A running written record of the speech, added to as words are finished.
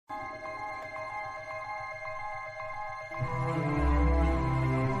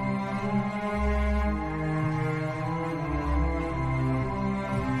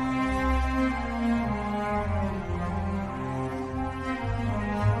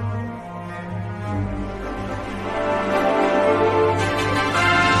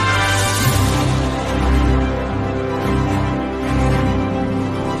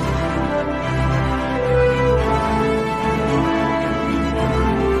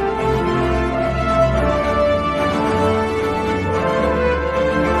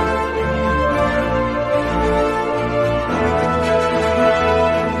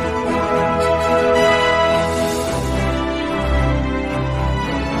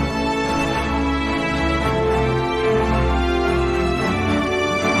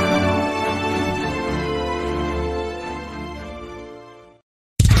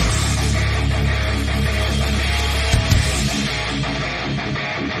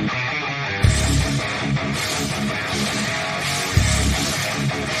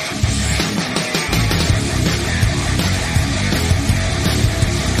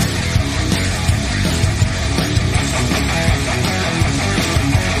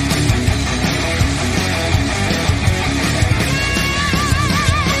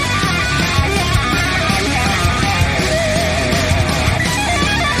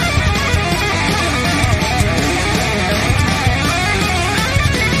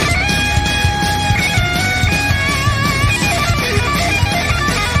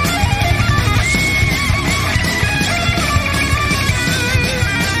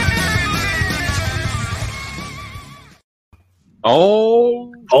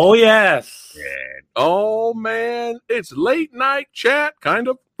Oh, Oh, yes. shit. Oh, man. It's late night chat, kind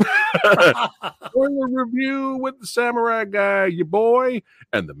of. Spoiler review with the Samurai Guy, your boy,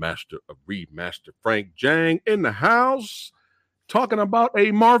 and the master of Remaster, Frank Jang, in the house, talking about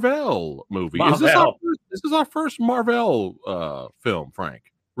a Marvel movie. Marvel. Is this our first Marvel film,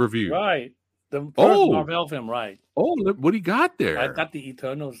 Frank? Review. Right. The first Marvel film, right. Oh, what do you got there? I got the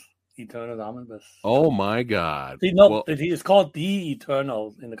Eternals Omnibus. Oh, my God. See, no, it's called The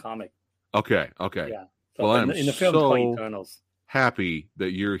Eternals in the comic. Okay. Yeah. So Well, in the film, it's called Eternals. Happy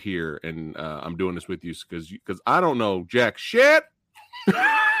that you're here and I'm doing this with you because I don't know jack shit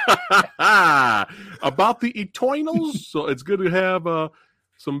about the Eternals. So it's good to have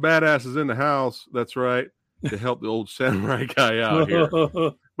some badasses in the house. That's right, to help the old Samurai Guy out here.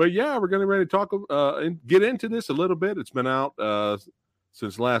 But yeah, we're going to ready to talk and get into this a little bit. It's been out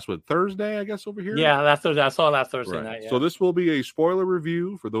since last Thursday, I guess, over here. Yeah, I saw last Thursday night. Yeah. So this will be a spoiler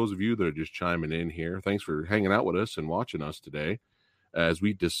review for those of you that are just chiming in here. Thanks for hanging out with us and watching us today as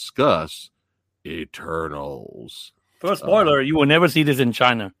we discuss Eternals. First spoiler, you will never see this in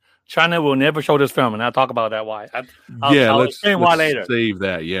China. China will never show this film, and I'll talk about that why. I'll explain why later. Save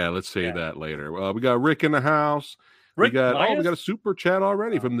that. Yeah, let's save that later. We got Rick in the house. We got a super chat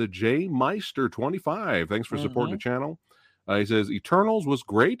already from the J Meister 25. Thanks for supporting the channel. He says Eternals was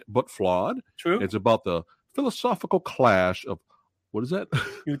great but flawed. True. It's about the philosophical clash of what is that?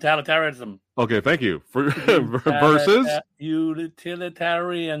 Utilitarianism. Okay, thank you. Versus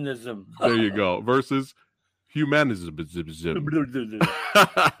utilitarianism. There you go. Versus humanism.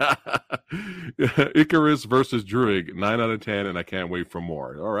 Icarus versus Druig. 9 out of 10, and I can't wait for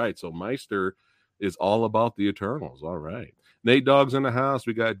more. All right, so Meister is all about the Eternals. All right. Nate Dogg's in the house.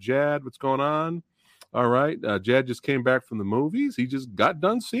 We got Jad. What's going on? All right. Jad just came back from the movies. He just got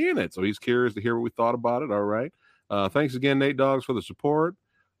done seeing it. So he's curious to hear what we thought about it. All right. Thanks again, Nate Dogs, for the support.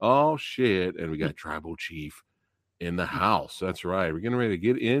 Oh, shit. And we got Tribal Chief in the house. That's right. We're getting ready to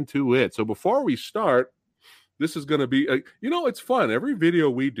get into it. So before we start, this is going to be, it's fun. Every video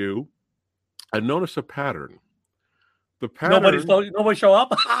we do, I notice a pattern. The pattern. Nobody show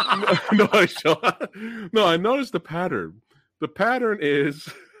up? Nobody show up. No, I noticed the pattern. The pattern is...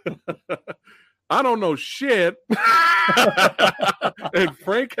 I don't know shit. And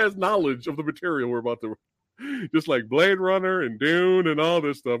Frank has knowledge of the material we're about to, just like Blade Runner and Dune and all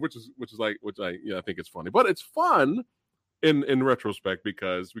this stuff, which I think it's funny, but it's fun in retrospect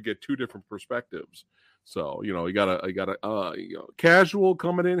because we get two different perspectives. So, you got a casual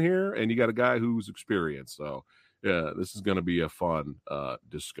coming in here and you got a guy who's experienced. So yeah, this is going to be a fun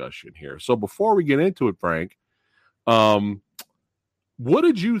discussion here. So before we get into it, Frank, what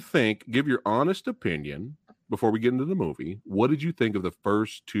did you think? Give your honest opinion before we get into the movie. What did you think of the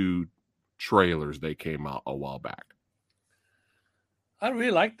first two trailers they came out a while back? I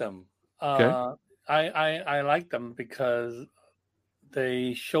really liked them. Okay. I like them because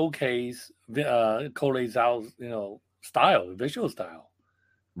they showcase Cole Zhao's visual style,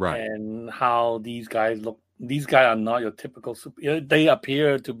 right? And how these guys look. These guys are not your typical they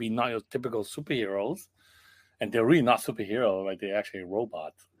appear to be not your typical superheroes. And they're really not superheroes, right? They're actually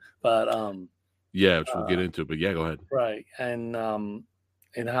robots. But which we'll get into. But yeah, go ahead. Right, and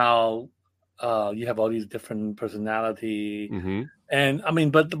how you have all these different personality, and I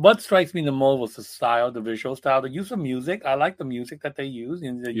mean, but what strikes me the most was the style, the visual style, the use of music. I like the music that they use,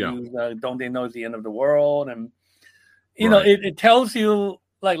 and they use "Don't They Know It's the End of the World," and it tells you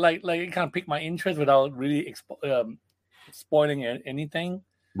like it kind of piqued my interest without really spoiling anything.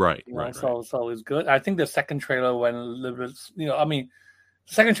 Right, So it's good. I think the second trailer went a little bit, the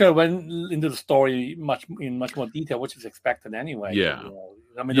second trailer went into the story in much more detail, which is expected anyway. Yeah.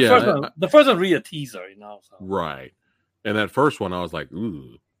 The first one really a teaser, So. Right. And that first one, I was like,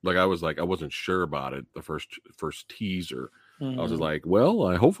 ooh, I wasn't sure about it. The first teaser, I was just like, well,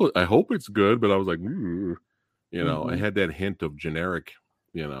 I hope it's good, but I was like, ooh, I had that hint of generic,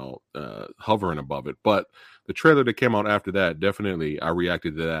 hovering above it, but the trailer that came out after that, definitely I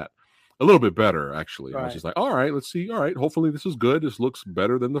reacted to that a little bit better, actually. Right. I was just like, all right, let's see. All right, hopefully this is good. This looks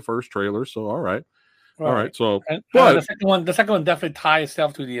better than the first trailer. So, all right. All right. So, but the second one definitely ties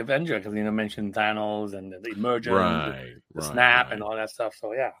itself to the Avenger because, mentioned Thanos and the emergence, the snap and all that stuff.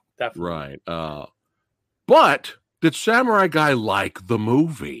 So, yeah, definitely. Right. But did Samurai Guy like the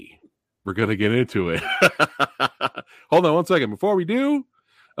movie? We're going to get into it. Hold on one second. Before we do,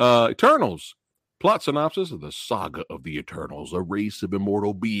 Eternals. Plot synopsis of the saga of the Eternals, a race of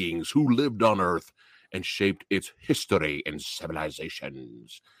immortal beings who lived on Earth and shaped its history and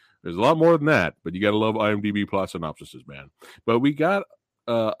civilizations. There's a lot more than that, but you got to love IMDb plot synopsises, man. But we got,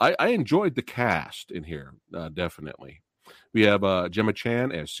 I enjoyed the cast in here, definitely. We have Gemma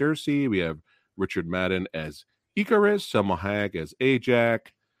Chan as Cersei. We have Richard Madden as Icarus. Selma Hayek as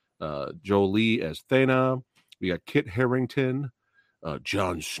Ajax. Joe Lee as Thena. We got Kit Harington,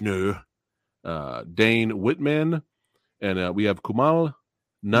 Jon Snow, Dane Whitman, and we have Kumail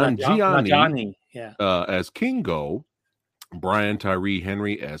Nanjiani as Kingo. Brian Tyree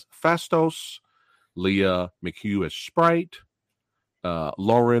Henry as Fastos. Leah McHugh as Sprite.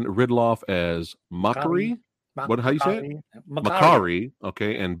 Lauren Ridloff as Makari. How you say it? Makari.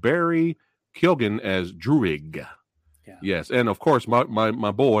 Okay. And Barry Kilgan as Druig. Yeah. Yes. And of course, my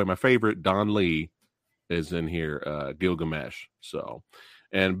boy, my favorite, Don Lee, is in here, Gilgamesh. So,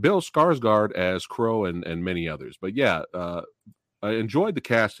 and Bill Skarsgård as Crow and many others. But yeah, I enjoyed the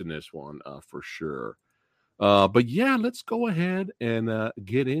cast in this one for sure. But yeah, let's go ahead and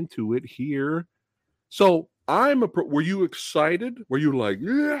get into it here. So were you excited? Were you like,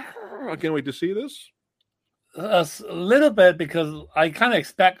 yeah, I can't wait to see this? A little bit, because I kind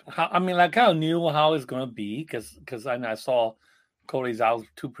of I kind of knew how it's going to be, because I saw Corey Zhao's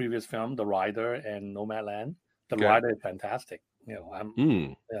 2 previous films, The Rider and Nomadland. The Rider is fantastic.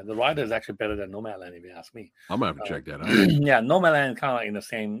 The Rider is actually better than Nomadland, if you ask me. I'm gonna have to check that out. Yeah, Nomadland is kind of like in the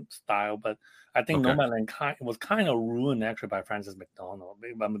same style, but I think Nomadland was kind of ruined actually by Frances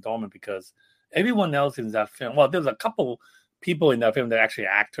McDormand, because everyone else in that film, well, there's a couple people in that film that are actually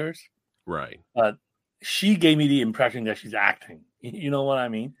actors, right? But she gave me the impression that she's acting. You know what I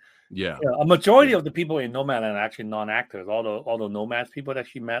mean? Yeah. A majority of the people in Nomadland are actually non-actors. All the nomads people that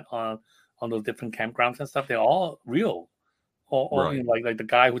she met on those different campgrounds and stuff, they're all real. Or like the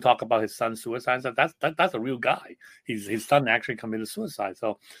guy who talked about his son's suicide, that's a real guy. His son actually committed suicide.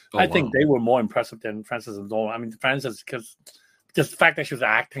 So I think they were more impressive than Frances McDormand. I mean, Frances, because just the fact that she was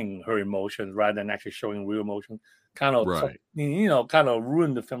acting her emotions rather than actually showing real emotion, kind of ruined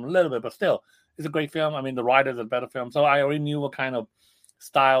the film a little bit. But still, it's a great film. I mean, The Rider is a better film. So I already knew what kind of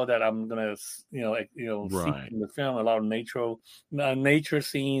style that I'm gonna see in the film. A lot of nature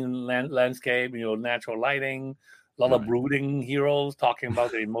scene, landscape, natural lighting. A lot of brooding heroes talking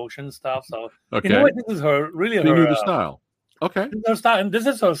about the emotion stuff. So this is her the style. Okay, this is her style, and this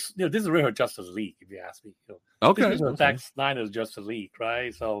is her. This is really her Justice League, if you ask me. This is her Zack Snyder's Justice League,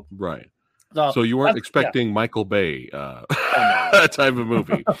 right? So So you weren't expecting Michael Bay type of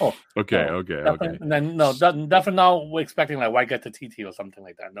movie. Okay. And then definitely not we're expecting like Waikata Titi or something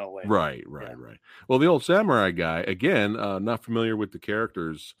like that. No way. Right. Well, the old samurai guy, again, not familiar with the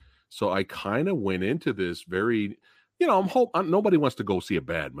characters. So I kind of went into this very, nobody wants to go see a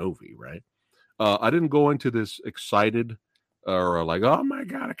bad movie, right? I didn't go into this excited or like, oh my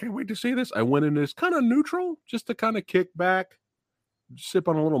God, I can't wait to see this. I went in this kind of neutral, just to kind of kick back, sip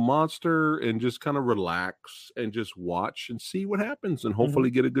on a little Monster, and just kind of relax and just watch and see what happens, and hopefully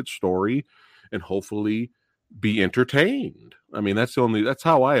get a good story, and hopefully be entertained. I mean, that's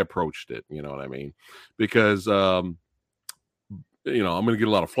how I approached it. You know what I mean? Because, I'm going to get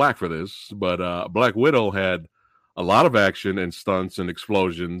a lot of flack for this, but Black Widow had a lot of action and stunts and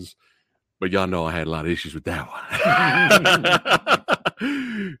explosions, but y'all know I had a lot of issues with that one.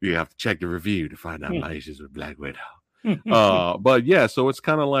 You have to check the review to find out my issues with Black Widow. But yeah, so it's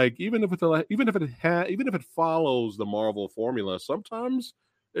kind of like even if it follows the Marvel formula, sometimes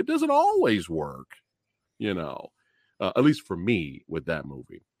it doesn't always work. At least for me with that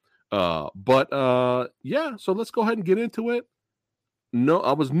movie. Yeah, so let's go ahead and get into it. No,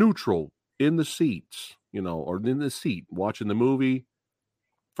 I was neutral in the seats, or in the seat watching the movie.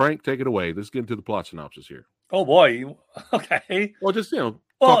 Frank, take it away. Let's get into the plot synopsis here. Oh boy. Okay. Well, just talk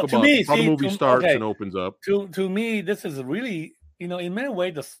about how the movie starts and opens up. To me, this is really, in many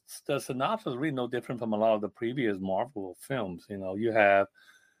ways, the synopsis is really no different from a lot of the previous Marvel films. You have,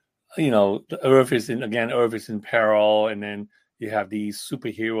 the Earth is in peril, and then you have these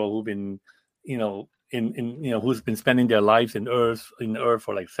superheroes who've been, who's been spending their lives in Earth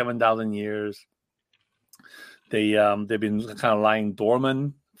for like 7,000 years. They've been kind of lying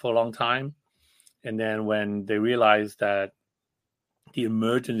dormant for a long time, and then when they realize that the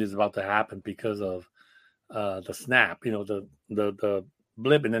emergence is about to happen because of the snap, the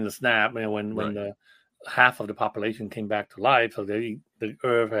blip and then the snap, when the half of the population came back to life, so the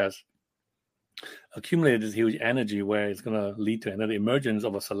Earth has accumulated this huge energy where it's going to lead to another emergence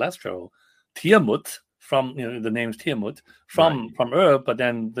of a celestial Tiamat from, the name's Tiamat from Earth, but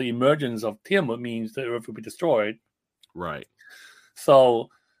then the emergence of Tiamat means the Earth will be destroyed. Right. So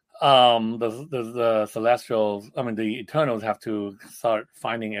the Celestials, the Eternals have to start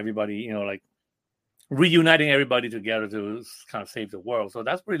finding everybody, reuniting everybody together to kind of save the world. So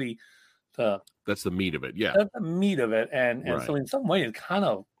that's really that's the meat of it. Yeah. That's the meat of it. And so in some way it kind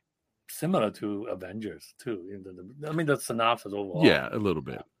of similar to Avengers too. I mean, the synopsis overall. Yeah, a little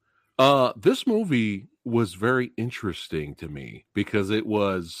bit. This movie was very interesting to me because it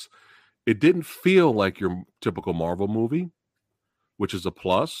didn't feel like your typical Marvel movie, which is a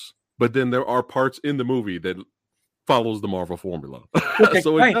plus. But then there are parts in the movie that follows the Marvel formula,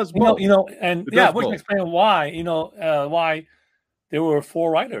 so it does both. And which explains why why there were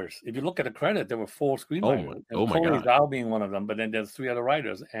 4 writers. If you look at the credit, there were 4 screenwriters. Oh my God! Zhao being one of them, but then there's 3 other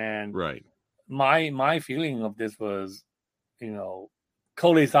writers. And right, my feeling of this was, Chloe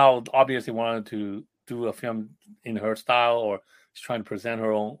Zhao obviously wanted to do a film in her style, or she's trying to present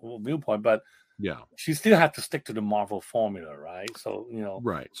her own viewpoint, but she still had to stick to the Marvel formula, right? So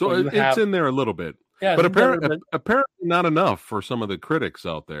right. So it's in there a little bit. Yeah, but apparently not enough for some of the critics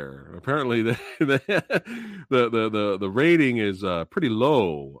out there. Apparently, the rating is pretty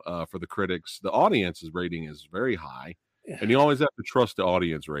low for the critics. The audience's rating is very high, and you always have to trust the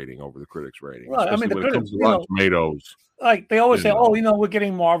audience rating over the critics' rating. Well, I mean, when it comes to Rotten Tomatoes, like they always say, we're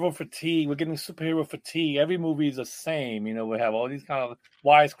getting Marvel fatigue, we're getting superhero fatigue. Every movie is the same. We have all these kind of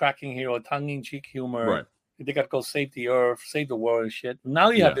wisecracking hero, tongue-in-cheek humor. Right. They got to go save the earth, save the world, and shit. Now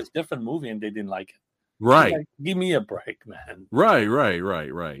you have this different movie, and they didn't like it. Right. Like, give me a break, man. Right.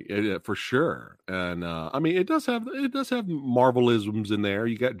 For sure. And I mean, it does have Marvelisms in there.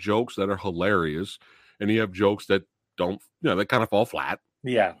 You got jokes that are hilarious, and you have jokes that don't, that kind of fall flat.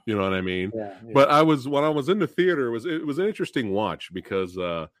 Yeah. You know what I mean? Yeah. But when I was in the theater, it was an interesting watch because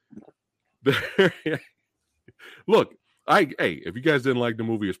look, if you guys didn't like the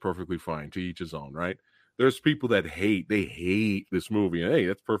movie, it's perfectly fine. To each his own, right? There's people that hate this movie, and hey,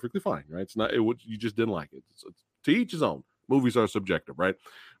 that's perfectly fine, right? It's not you just didn't like it. It's to each his own. Movies are subjective, right?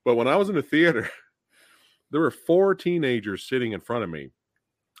 But when I was in the theater, there were 4 teenagers sitting in front of me.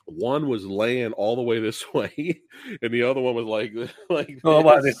 One was laying all the way this way, and the other one was like. Oh,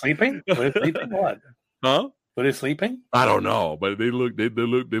 what, are they sleeping? Were they sleeping? What? Huh? Were they sleeping? I don't know, but they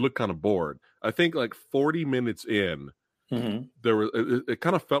look kind of bored. I think like 40 minutes in, there was it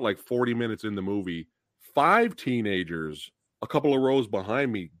kind of felt like 40 minutes in the movie. 5 teenagers, a couple of rows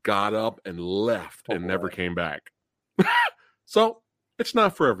behind me, got up and left and never came back. So it's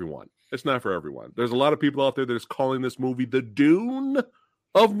not for everyone. It's not for everyone. There's a lot of people out there that's calling this movie the Dune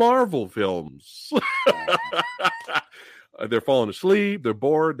of Marvel films. They're falling asleep. They're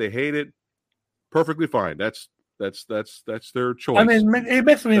bored. They hate it. Perfectly fine. That's their choice. I mean, it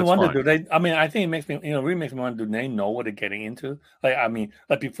makes me wonder. I think it makes me, really makes me wonder. Do they know what they're getting into? Like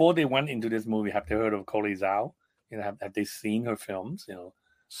before they went into this movie, have they heard of Chloe Zhao? Have they seen her films?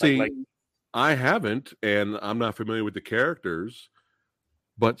 See, I haven't, and I'm not familiar with the characters.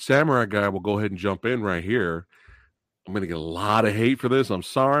 But Samurai Guy will go ahead and jump in right here. I'm going to get a lot of hate for this. I'm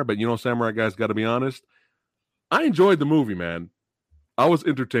sorry, but Samurai Guy's got to be honest. I enjoyed the movie, man. I was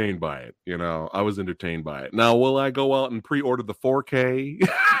entertained by it. I was entertained by it. Now, will I go out and pre-order the 4K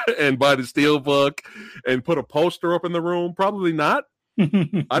and buy the Steelbook and put a poster up in the room? Probably not.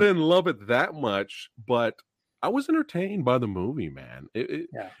 I didn't love it that much, but I was entertained by the movie, man.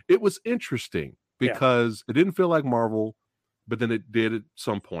 It was interesting because it didn't feel like Marvel, but then it did at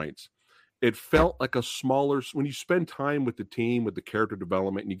some points. It felt like a smaller, when you spend time with the team, with the character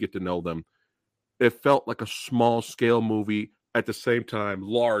development, and you get to know them, it felt like a small scale movie. At the same time,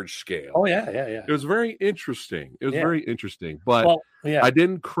 large scale. Oh, yeah. It was very interesting. Very interesting. But I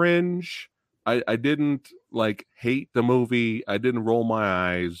didn't cringe. I didn't hate the movie. I didn't roll my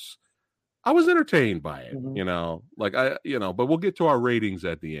eyes. I was entertained by it, but we'll get to our ratings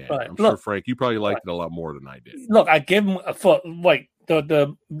at the end. Right. I'm sure, Frank, you probably liked it a lot more than I did. Look, I give him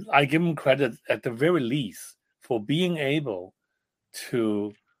I give him credit at the very least for being able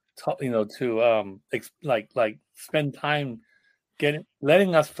to spend time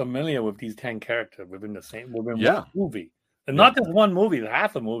letting us familiar with these 10 characters within one movie, and not just one movie,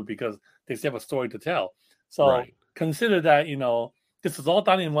 half a movie, because they still have a story to tell. So consider that this is all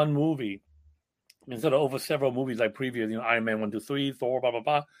done in one movie instead of over several movies like previous. Iron Man 1, 2, 3, Thor, blah blah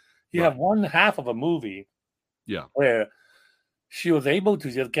blah. You have one half of a movie, where she was able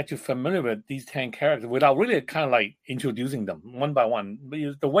to just get you familiar with these 10 characters without really kind of like introducing them one by one. But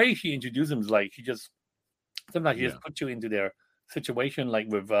the way she introduced them is like she just put you into their situation, like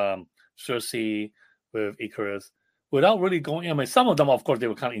with Cersei, with Icarus, without really going. I mean, some of them, of course, they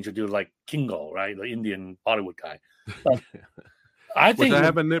were kind of introduced, like Kingo, right, the Indian Bollywood guy. But I think I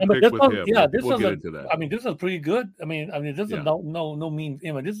have a nitpick with him. Yeah, we'll get into that. I mean, this is pretty good. I mean, this is no mean.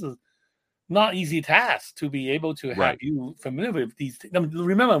 This is not easy task to be able to have you familiar with these. I mean,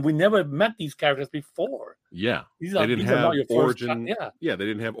 remember, we never met these characters before. Yeah, they didn't have origin. They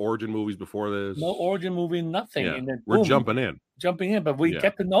didn't have origin movies before this. No origin movie, nothing. Yeah. And then we're jumping in, but we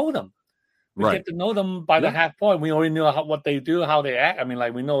get to know them. We get to know them by the half point. We already know what they do, how they act. I mean,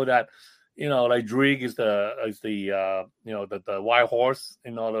 like we know that, like Druig is the wild horse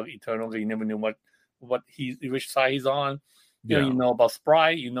in all of Eternals. You never knew what which side he's on. You know about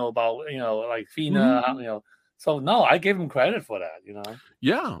Sprite. You know about like Fina. Mm-hmm. So no, I give him credit for that.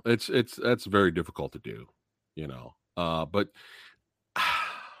 Yeah, that's very difficult to do. But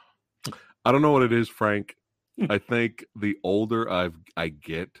I don't know what it is, Frank. I think the older I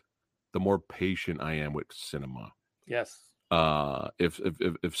get, the more patient I am with cinema. Yes. If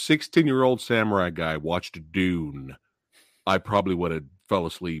 16-year-old samurai guy watched Dune, I probably would have fell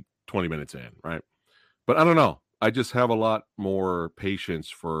asleep 20 minutes in, right? But I don't know. I just have a lot more patience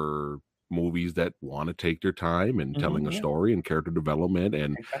for movies that want to take their time and telling a story and character development,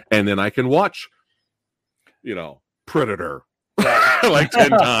 and then I can watch, Predator. Like 10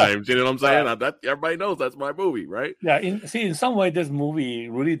 times, you know what I'm saying? Right. That everybody knows that's my movie, right? Yeah, in some way, this movie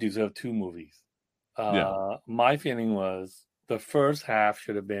really deserved 2 movies. My feeling was the first half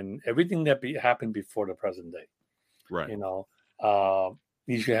should have been everything that happened before the present day. Right.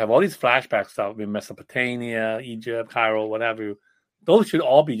 You should have all these flashback stuff in Mesopotamia, Egypt, Cairo, whatever. Those should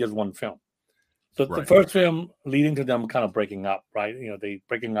all be just one film. So the first film leading to them kind of breaking up, right? They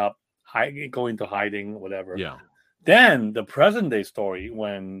breaking up, go into hiding, whatever. Yeah. Then the present day story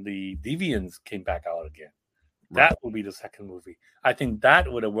when the Deviants came back out again. That would be the second movie. I think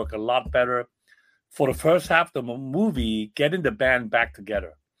that would have worked a lot better for the first half of the movie, getting the band back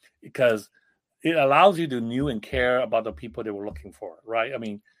together, because it allows you to know and care about the people they were looking for, right? I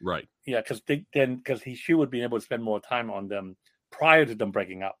mean, right. Yeah, because she would be able to spend more time on them prior to them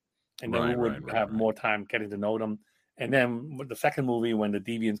breaking up. And then we would have more time getting to know them. And then with the second movie, when the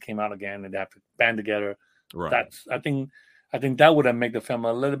Deviants came out again and they have to band together, I think that would have made the film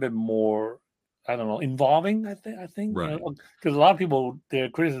a little bit more, I don't know, involving. I think, because a lot of people, their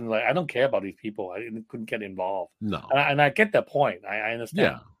criticism like, I don't care about these people. I couldn't get involved. No, and I get that point. I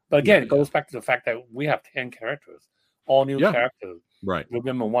understand. But again, it goes back to the fact that we have 10 characters, all new characters,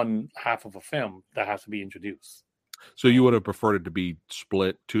 within one half of a film that has to be introduced. So you would have preferred it to be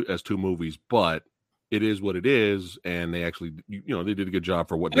split as 2 movies, but it is what it is, and they actually, they did a good job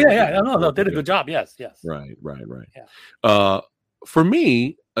for what they did. No, did a good job. Yes. Right. Yeah. For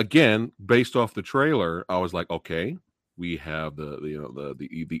me, again, based off the trailer, I was like, okay, we have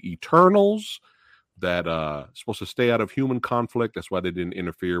the Eternals that supposed to stay out of human conflict. That's why they didn't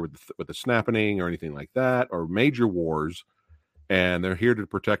interfere with the snapping or anything like that, or major wars. And they're here to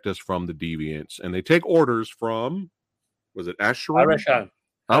protect us from the Deviants, and they take orders from, was it Arishem?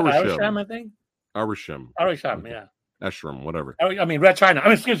 Arishem, I think. Arishem, okay. Yeah. Arishem, whatever. I mean, Red China.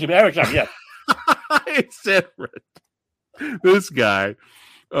 Excuse me, Arishem. Yeah. I said red. This guy.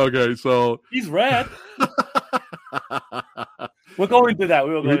 Okay, so he's red. We'll go into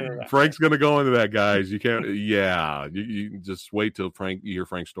that. Frank's going to go into that, guys. You can't. Yeah, you just wait till you hear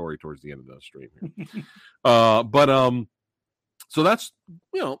Frank's story towards the end of the stream here. So that's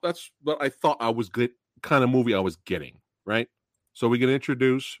what I thought I was good kind of movie I was getting, right? So we get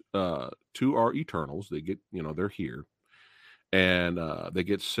introduced to our Eternals. They get, they're here, and they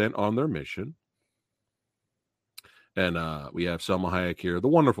get sent on their mission. And we have Selma Hayek here, the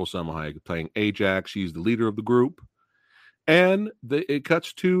wonderful Selma Hayek, playing Ajax. She's the leader of the group. And it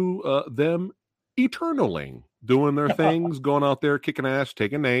cuts to them eternaling, doing their things, going out there, kicking ass,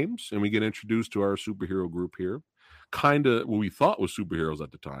 taking names. And we get introduced to our superhero group here. Kind of what we thought was superheroes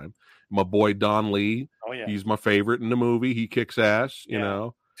at the time. My boy Don Lee, he's my favorite in the movie. He kicks ass, you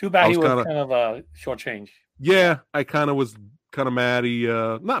know. Too bad he was kind of a short change. Yeah, I kind of was kind of mad.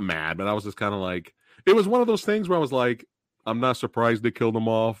 Not mad, but I was just kind of like, it was one of those things where I was like, I'm not surprised they killed him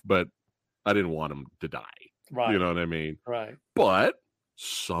off, but I didn't want him to die. Right. You know what I mean? Right. But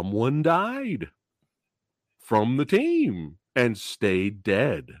someone died from the team and stayed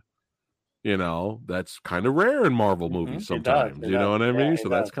dead. That's kind of rare in Marvel movies sometimes. You know what I mean? So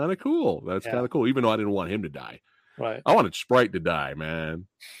that's kind of cool. That's kind of cool, even though I didn't want him to die. Right. I wanted Sprite to die, man.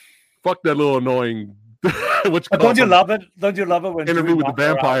 Fuck that little annoying. Don't you love it? Don't you love it when interview with the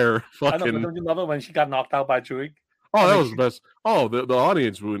vampire? Fucking. Don't you love it when she got knocked out by Druig? Oh, that was the best. Oh, the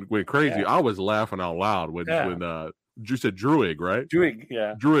audience went crazy. I was laughing out loud when you said Druig, right? Druig,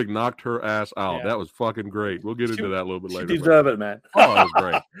 yeah. Druig knocked her ass out. Yeah. That was fucking great. We'll get into that a little bit later. She deserved it, man. Oh, that was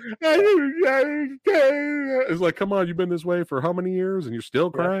great. It's like, come on, you've been this way for how many years and you're still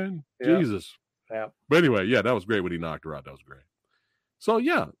crying? Yeah. Jesus. Yeah. But anyway, that was great when he knocked her out. That was great. So,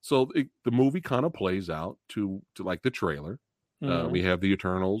 the movie kind of plays out to like the trailer. Mm-hmm. We have the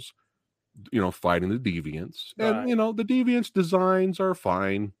Eternals, fighting the Deviants. And, the Deviants' designs are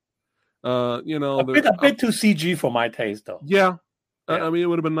fine. A bit too CG for my taste, though. Yeah. Yeah. I mean, it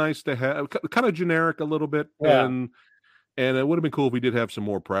would have been nice to have kind of generic a little bit, Yeah. and it would have been cool if we did have some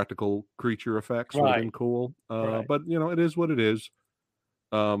more practical creature effects. Would have Right. been cool. Right. But it is what it is.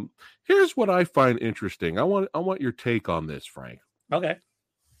 Here's what I find interesting. I want your take on this, Frank. Okay.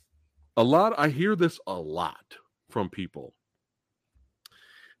 I hear this a lot from people.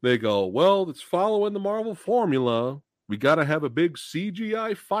 They go, well, it's following the Marvel formula. We got to have a big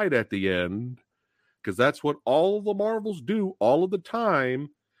CGI fight at the end because that's what all of the Marvels do all of the time.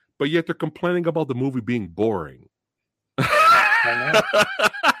 But yet they're complaining about the movie being boring. I know.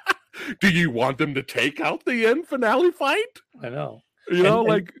 Do you want them to take out the end finale fight? I know.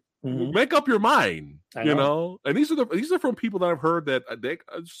 Make up your mind. I know. And these are from people that I've heard that I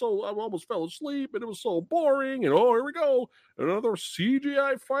almost fell asleep and it was so boring. And here we go, another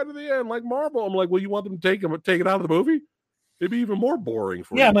CGI fight at the end like Marvel. I'm like, well, you want them to take it out of the movie? It'd be even more boring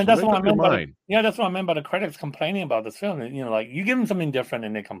for you. I mean, that's what I meant. That's what I meant by the critics complaining about this film. Like you give them something different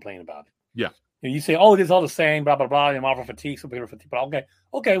and they complain about it. Yeah. You say, oh, this is all the same, blah blah blah. Marvel fatigue, superhero fatigue. But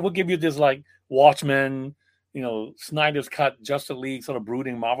okay, we'll give you this like Watchmen. Snyder's Cut, Justice League, sort of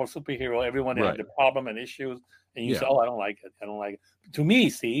brooding Marvel superhero. Everyone had the problem and issues, and you say, "Oh, I don't like it. I don't like it." To me,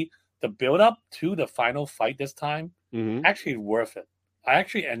 see the build up to the final fight this time actually worth it. I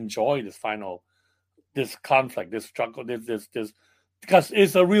actually enjoy this conflict, this struggle, this because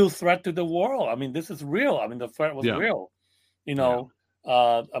it's a real threat to the world. I mean, this is real. I mean, the threat was real.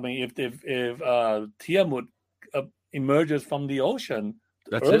 I mean, if Tiamat emerges from the ocean.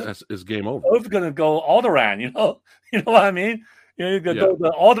 That's Earth, it. It's game over. Earth's gonna go Alderaan, you know what I mean? You're gonna go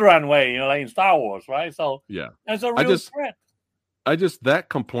the Alderaan way, like in Star Wars, right? So that's a real threat. That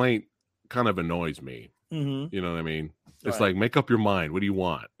complaint kind of annoys me. Mm-hmm. You know what I mean? It's like, make up your mind. What do you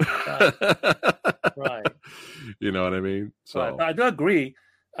want? Right. You know what I mean? So I do agree.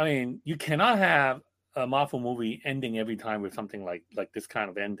 I mean, you cannot have a Marvel movie ending every time with something like this kind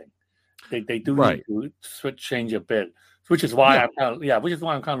of ending. They do need to change a bit. Which is why I'm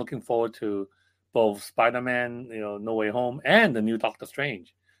kind of looking forward to both Spider-Man, No Way Home, and the new Doctor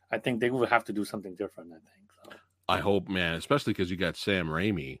Strange. I think they will have to do something different. I think so. I hope, man, especially because you got Sam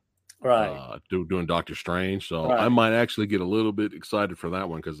Raimi, right, doing Doctor Strange. So I might actually get a little bit excited for that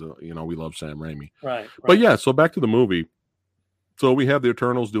one because we love Sam Raimi. Right. But so back to the movie. So we have the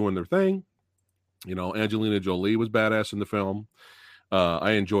Eternals doing their thing. Angelina Jolie was badass in the film.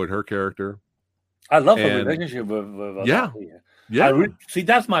 I enjoyed her character. I love the relationship with see,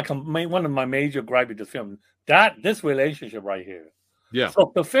 that's one of my major gripes with this film. This relationship right here. Yeah.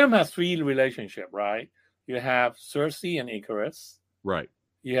 So the film has three relationships, right? You have Cersei and Icarus. Right.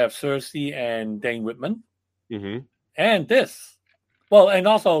 You have Cersei and Dane Whitman. Mm-hmm. And this. Well, and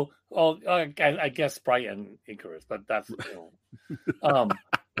also, I guess Sprite and Icarus, but that's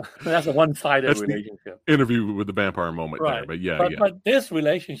that's a one-sided relationship. Interview with the vampire moment there, but but this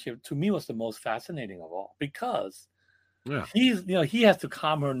relationship to me was the most fascinating of all because he has to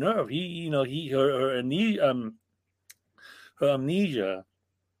calm her nerve. Her amnesia.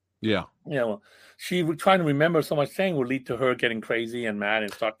 Yeah. She would trying to remember so much thing would lead to her getting crazy and mad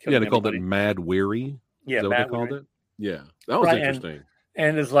and start killing. Yeah, they called it mad weary. Yeah, is that what they called it? Yeah, that was interesting.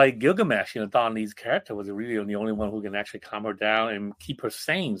 And it's like Gilgamesh, Don Lee's character was really the only one who can actually calm her down and keep her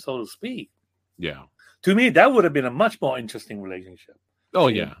sane, so to speak. Yeah. To me, that would have been a much more interesting relationship. Oh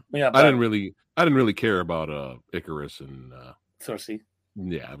yeah. I didn't really care about Icarus and Cersei.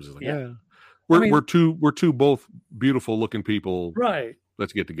 Yeah, I was just like, we're two both beautiful looking people. Right.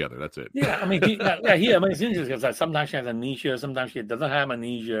 Let's get together. That's it. Yeah, I mean, it's interesting because sometimes she has amnesia, sometimes she doesn't have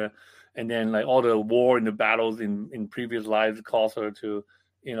amnesia. And then, like all the war and the battles in previous lives cause her to,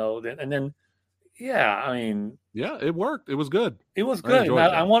 and then, I mean, it worked. It was good. It was good.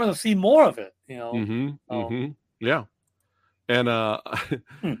 I wanted to see more of it. Yeah. And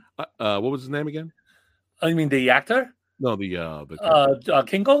what was his name again? I mean, the actor? No, the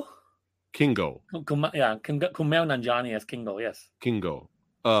Kingo. Kingo. Kumail Nanjiani as Kingo. Yes. Kingo.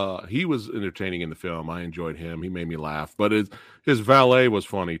 He was entertaining in the film. I enjoyed him. He made me laugh. But his valet was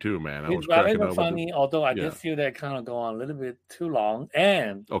funny too, man. His valet was funny, although I did feel that kind of go on a little bit too long.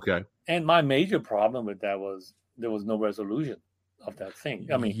 And my major problem with that was there was no resolution of that thing.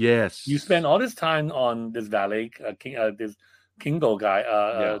 I mean, you spend all this time on this valet, this Kingo guy,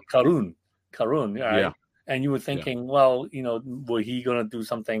 Karun, right? Yeah. And you were thinking, well, were he going to do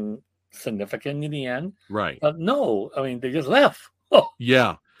something significant in the end? Right. But no, I mean, they just left. Oh,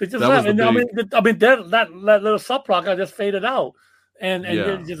 yeah, they just left. And I mean, that little subplot just faded out, and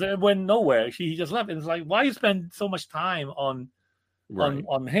it just went nowhere. He just left. And it's like, why you spend so much time on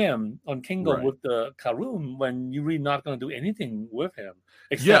on him, on Kingo Right. with the Karun when you're really not going to do anything with him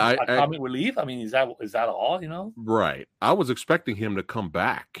Yeah, except comic relief. I mean, is that all? You know? Right. I was expecting him to come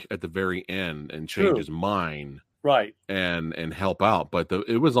back at the very end and change his mind, right, and help out, but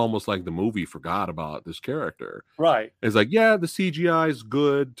it was almost like the movie forgot about this character. right. It's like, yeah, the CGI is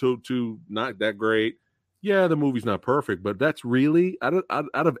good to not that great. Yeah, the movie's not perfect, but that's really out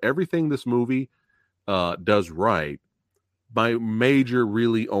of everything this movie does right. My major,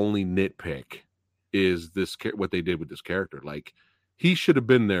 really only nitpick is what they did with this character. Like, he should have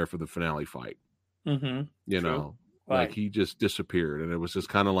been there for the finale fight. Mm-hmm. You True. know, right. Like he just disappeared, and it was just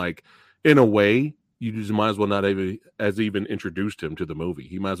kind of like, in a way, you just might as well not even introduced him to the movie.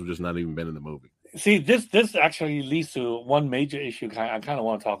 He might as well just not even been in the movie. See, this actually leads to one major issue I kind of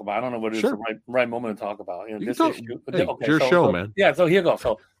want to talk about. I don't know whether it's the right moment to talk about. You know, this issue. Hey, okay, your show, man. Yeah, so here goes.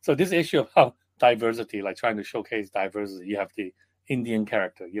 So this issue about diversity, like trying to showcase diversity, you have the Indian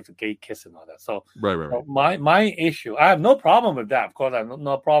character, you have the gay kiss and all that. So right. My issue, I have no problem with that. Of course, I have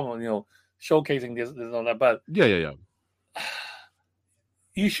no problem, showcasing this and all that. But yeah.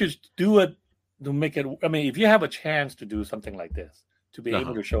 You should do it to make it. I mean, if you have a chance to do something like this, to be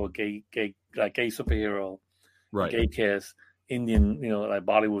able to show a gay superhero, right, gay kiss, Indian, like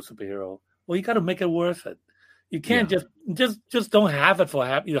Bollywood superhero, well, you got to make it worth it. You can't just don't have it for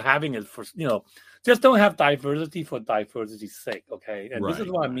having it for just don't have diversity for diversity's sake. Okay, and this is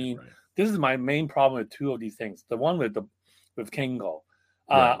what I mean. Right. This is my main problem with two of these things. The one with Kingo.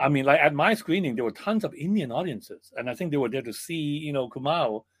 I mean, like at my screening, there were tons of Indian audiences, and I think they were there to see,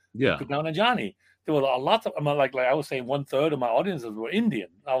 Kumail, Kunal and Johnny. There were a lot of, like I would say, 1/3 of my audiences were Indian.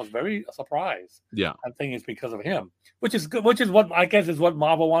 I was very surprised. Yeah, I think it's because of him, which is good. Which is what I guess is what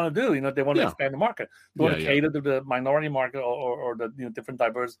Marvel want to do. They want to expand the market. They want to cater to the minority market or the different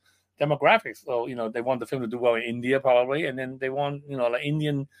diverse demographics. So they want the film to do well in India probably, and then they want like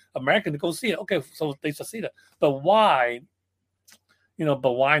Indian American to go see it. Okay, so they succeeded, but why?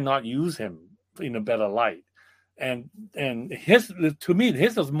 But why not use him in a better light? And to me,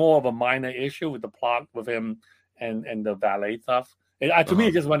 his was more of a minor issue with the plot with him and the valet stuff. To me,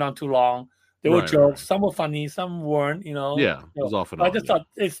 it just went on too long. There were jokes. Some were funny, some weren't. Yeah, it was often. I just thought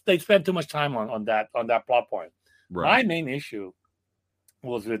they spent too much time on that plot point. Right. My main issue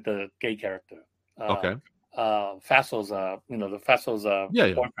was with the gay character. Okay. Fasso's, the Fasso's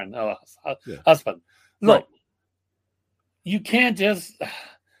boyfriend, husband. Look. You can't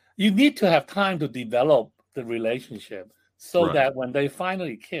you need to have time to develop the relationship so that when they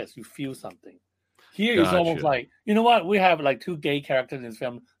finally kiss, you feel something. Here it's almost like, you know what? We have like two gay characters in this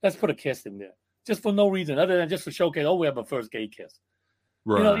film. Let's put a kiss in there. Just for no reason other than just to showcase, we have a first gay kiss.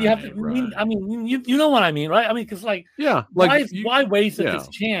 Right. You have to, I mean, you know what I mean, right? I mean, because why waste this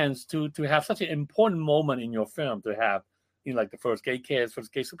chance to have such an important moment in your film to have, like the first gay kiss,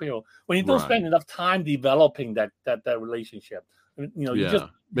 first gay superhero, when you don't spend enough time developing that relationship. You just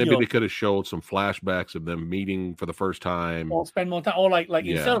maybe they could have showed some flashbacks of them meeting for the first time, or spend more time, or like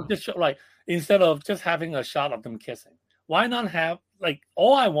instead of just having a shot of them kissing, why not have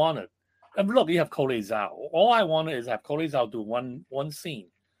all I wanted? And look, you have Cole Zhao. All I wanted is have Cole Zhao do one scene,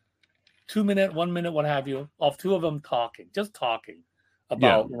 2 minute, 1 minute, what have you, of two of them talking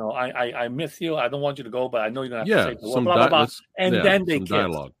about, I miss you. I don't want you to go, but I know you're gonna have to say blah, blah, blah. And then they kiss.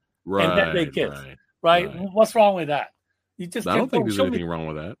 Dialogue. Right. And then they kiss. Right? What's wrong with that? You just I don't think there's anything wrong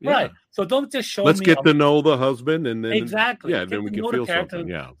with that. Yeah. Right. So don't just show Let's get to know the husband and then exactly. Then we can feel something.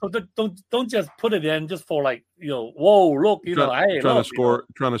 Yeah. So don't just put it in just for whoa, look,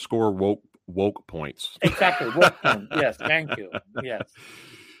 trying to score woke points. Exactly. Woke points. Yes, thank you. Yes.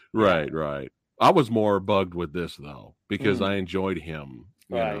 Right. I was more bugged with this though, because I enjoyed him,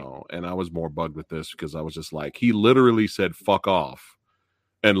 you know, and I was more bugged with this because I was just like, he literally said "fuck off"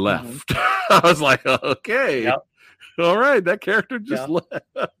 and left. I was like, okay, all right, that character just left.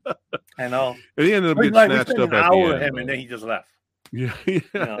 I know, and he ended up getting snatched up at the end, him, and then he just left.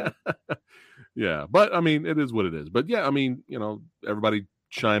 Yeah. But I mean, it is what it is. But yeah, I mean, everybody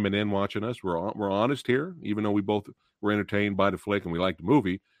chiming in, watching us, we're honest here, even though we both were entertained by the flick and we liked the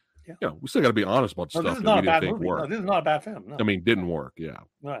movie. Yeah, we still got to be honest about stuff that we didn't think worked. No, this is not a bad film. No. I mean, didn't work. Yeah.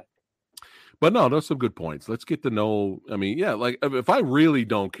 Right. But no, those are some good points. Let's get to know. I mean, like if I really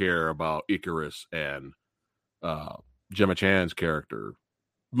don't care about Icarus and Gemma Chan's character,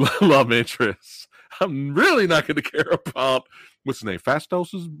 love interest, I'm really not going to care about what's his name,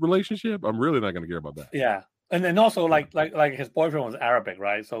 Fastos' relationship. I'm really not going to care about that. Yeah. And then also like his boyfriend was Arabic,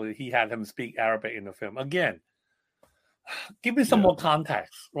 right? So he had him speak Arabic in the film. Again, give me some more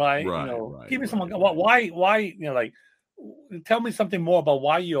context, right? Give me some more. Why? Tell me something more about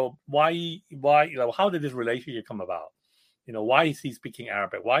why how did this relationship come about? Why is he speaking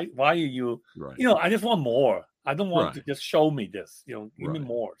Arabic? Why are you, Right. I just want more. I don't want to just show me this, give me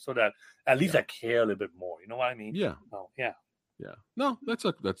more so that at least I care a little bit more. You know what I mean? Yeah. Oh, yeah. Yeah. No, that's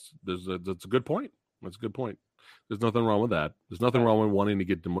a good point. That's a good point. There's nothing wrong with that. There's nothing wrong with wanting to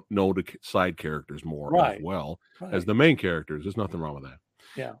get to know the side characters more as well as the main characters. There's nothing wrong with that.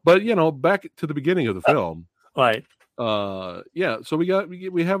 Yeah. But back to the beginning of the film. Right. Yeah. So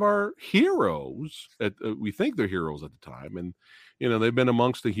we have our heroes. We think they're heroes at the time, and they've been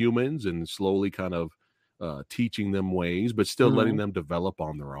amongst the humans and slowly kind of teaching them ways, but still letting them develop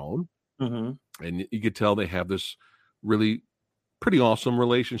on their own. And you could tell they have this really pretty awesome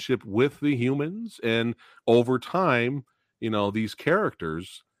relationship with the humans, and over time, these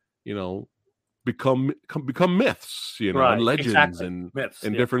characters, become myths, and legends and myths,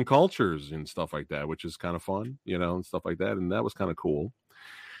 and different cultures and stuff like that, which is kind of fun, and stuff like that, and that was kind of cool.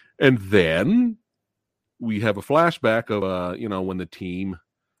 And then we have a flashback of when the team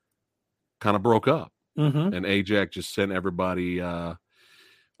kind of broke up, and Ajax just sent everybody on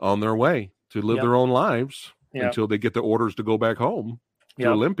their way to live their own lives. Until they get the orders to go back home to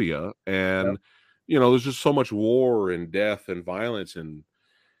Olympia. And, there's just so much war and death and violence. And,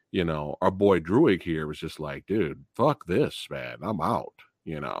 our boy Druig here was just like, dude, fuck this, man. I'm out,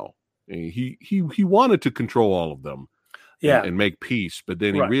 And he wanted to control all of them and make peace. But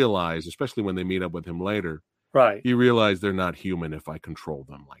then he realized, especially when they meet up with him later, he realized they're not human if I control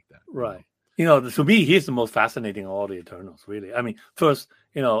them like that. Right. To me, he's the most fascinating of all the Eternals, really. I mean, first,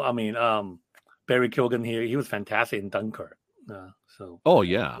 Barry Keoghan here, he was fantastic in Dunkirk. He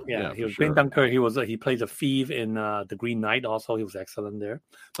was great in Dunkirk. He plays a thief in The Green Knight. Also, he was excellent there.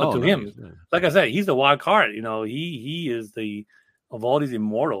 But him, like I said, he's the wild card. He is of all these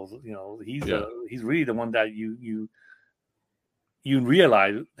immortals. He's really the one that you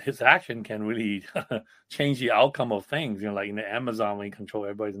realize his action can really change the outcome of things. Like in the Amazon, when he controlled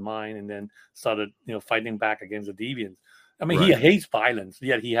everybody's mind and then started fighting back against the deviants. I mean, he hates violence,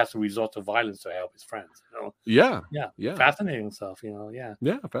 yet he has to resort to violence to help his friends. Yeah. Fascinating stuff. Yeah,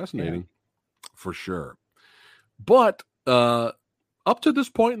 fascinating for sure. But up to this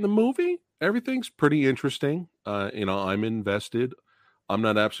point in the movie, everything's pretty interesting. I'm invested. I'm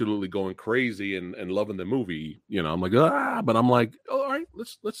not absolutely going crazy and loving the movie. I'm like, but I'm like, all right,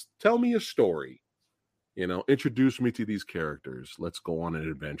 let's tell me a story. Introduce me to these characters. Let's go on an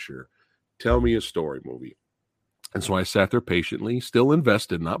adventure. Tell me a story, movie. And so I sat there patiently, still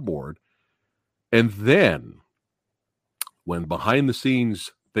invested, not bored. And then when behind the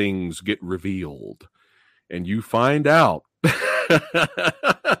scenes things get revealed and you find out,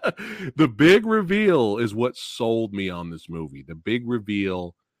 the big reveal is what sold me on this movie. The big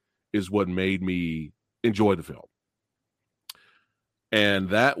reveal is what made me enjoy the film. And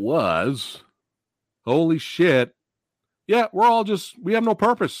that was, holy shit. Yeah, we have no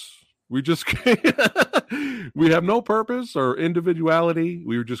purpose. We just, we have no purpose or individuality.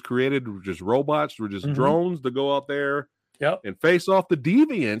 We were just created, we're just robots. We're just drones to go out there and face off the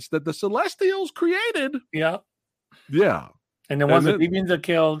deviants that the Celestials created. Yeah. Yeah. And then once the deviants are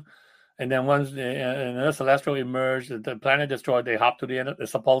killed, and then once another Celestial emerged, the planet destroyed, they hop to the end.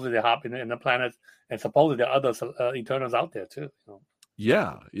 Supposedly they hop in the planet, and supposedly there are other Eternals out there too.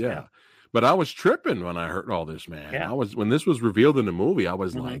 Yeah. But I was tripping when I heard all this, man. Yeah. When this was revealed in the movie, I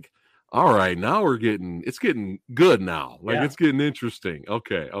was like, all right, now it's getting good now. It's getting interesting.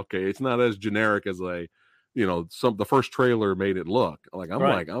 Okay. It's not as generic as the first trailer made it look.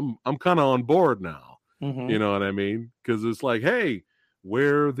 I'm kind of on board now. You know what I mean? Because it's like, hey,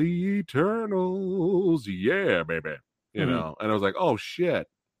 we're the Eternals. Yeah, baby. And I was like, oh shit.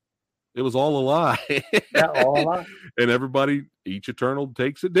 It was all a lie. All a lie. And each Eternal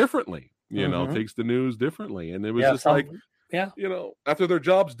takes it differently. Takes the news differently. And it was after their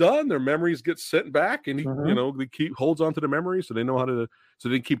job's done, their memories get sent back, and they holds on to the memories, so they know so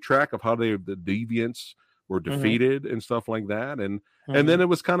they keep track of how the deviants were defeated and stuff like that. And then it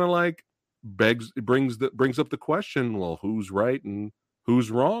was kind of like brings up the question, well, who's right and who's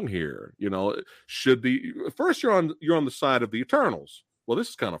wrong here? First you're on the side of the Eternals. Well, this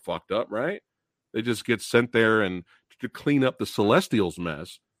is kind of fucked up, right? They just get sent there and to clean up the Celestials'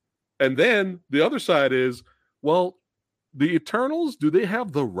 mess. And then the other side is, well, the Eternals, do they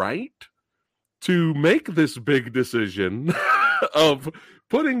have the right to make this big decision of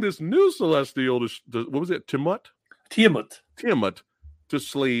putting this new Celestial to what was it, Tiamat, to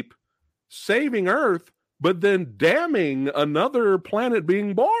sleep, saving Earth, but then damning another planet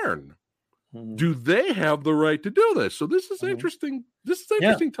being born? Do they have the right to do this? So this is interesting. This is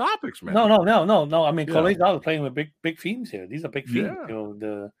interesting topics, man. No. I mean, Cole's out playing with big themes here. These are big themes.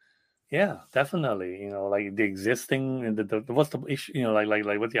 Yeah, definitely. Like the existing and the what's the issue?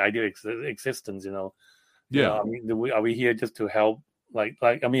 Like what's the idea of existence? Yeah. I mean, are we here just to help? I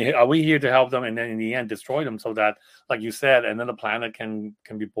mean, are we here to help them and then in the end destroy them so that, like you said, another planet can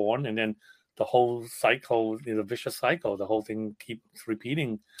be born, and then the whole cycle is a vicious cycle. The whole thing keeps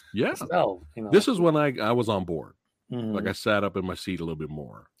repeating Yeah. itself. This is when I was on board. Mhm. Like I sat up in my seat a little bit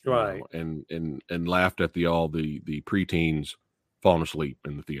more, Right. and laughed at the preteens falling asleep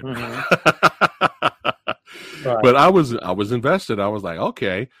in the theater. Right. But I was invested. I was like,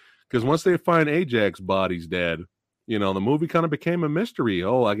 okay, because once they find Ajax body's dead, the movie kind of became a mystery.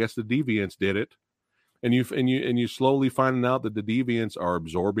 Oh, I guess the deviants did it, and you slowly finding out that the deviants are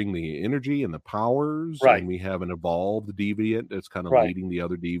absorbing the energy and the powers, Right. and we have an evolved deviant that's kind of Right. leading the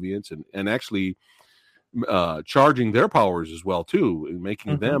other deviants, and actually charging their powers as well too, and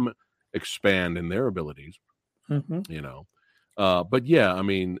making them expand in their abilities. But yeah, I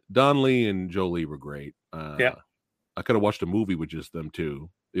mean, Don Lee and Jolie were great. Yeah. I could have watched a movie with just them too.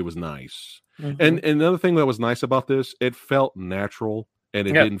 It was nice. And another thing that was nice about this, it felt natural, and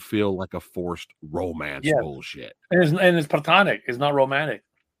it didn't feel like a forced romance bullshit. And it's platonic. It's not romantic.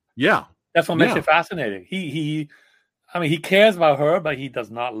 Yeah. That's what makes it fascinating. He cares about her, but he does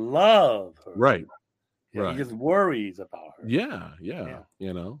not love her. Right. Yeah, right. He just worries about her. Yeah.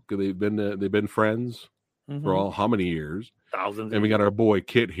 Because they've been friends for how many years? Thousands. And we got our boy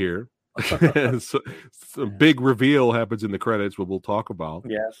Kit here. so big reveal happens in the credits, what we'll talk about.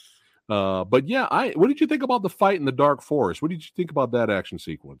 Yes. But yeah, what did you think about the fight in the dark forest? What did you think about that action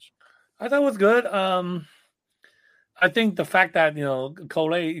sequence? I thought it was good. I think the fact that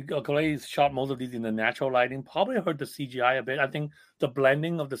Collet shot most of these in the natural lighting probably hurt the CGI a bit. I think the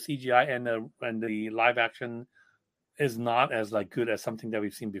blending of the CGI and the live action is not as good as something that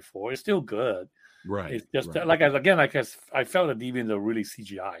we've seen before. It's still good. Right. It's just I felt the deviants are really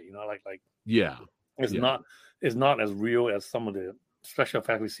CGI. It's not as real as some of the special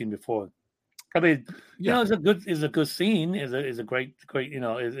effects we've seen before. I mean, it's a good scene. Is a great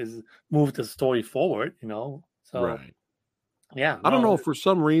is moved the story forward. So right. Yeah. I don't know, for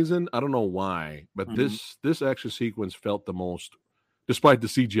some reason, I don't know why, but this action sequence felt the most, despite the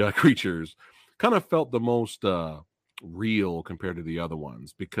CGI creatures, kind of felt the most real compared to the other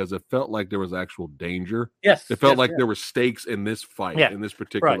ones, because it felt like there was actual danger. Yes, it felt like there were stakes in this fight, in this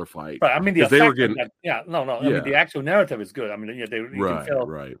particular fight. Right. I mean, they were getting. I mean, the actual narrative is good. I mean, you can feel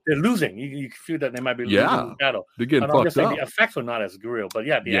they're losing. You feel that they might be losing the battle. They're getting fucked up. The effects were not as real, but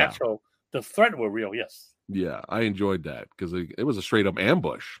the threat were real. Yes. Yeah, I enjoyed that because it was a straight up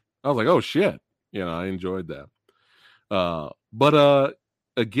ambush. I was like, oh shit, I enjoyed that. But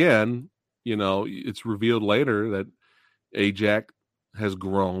again, it's revealed later that Ajax has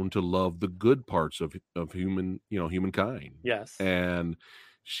grown to love the good parts of humankind. Yes. And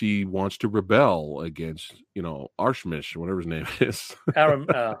she wants to rebel against, Arshmish, whatever his name is.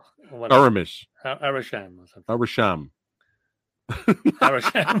 Aramish. Arasham or something. Arasham.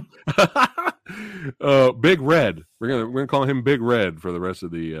 Arasham. Big Red. We're gonna call him Big Red for the rest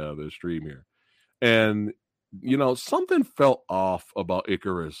of the stream here. And something felt off about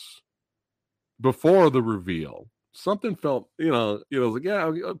Icarus before the reveal. Something felt,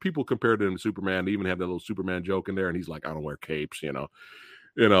 like, people compared him to Superman. They even had that little Superman joke in there, and he's like, I don't wear capes,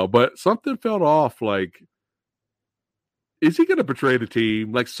 but something felt off. Like, is he going to betray the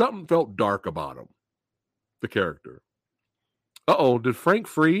team? Like, something felt dark about him, the character. Uh-oh, did Frank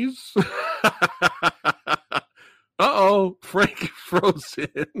freeze? Uh-oh, Frank froze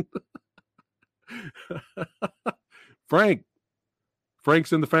in.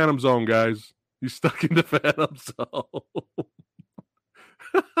 Frank's in the Phantom Zone, guys. He's stuck in the Phantom Zone.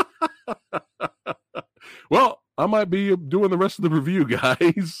 Well, I might be doing the rest of the review,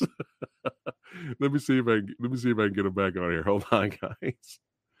 guys. Let me see if I can get him back on here. Hold on, guys.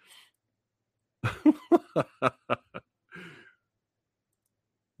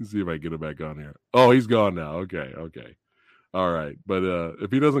 Let's see if I can get him back on here. Oh, he's gone now. Okay. All right. But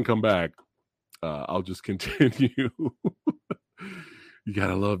if he doesn't come back, I'll just continue. You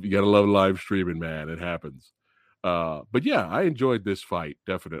gotta love live streaming, man. It happens. But yeah, I enjoyed this fight,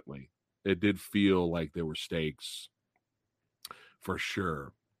 definitely. It did feel like there were stakes for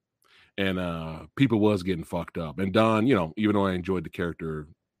sure. And people was getting fucked up. And Don, even though I enjoyed the character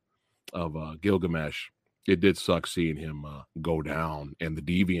of Gilgamesh, it did suck seeing him go down and the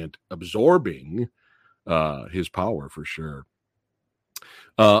deviant absorbing his power for sure.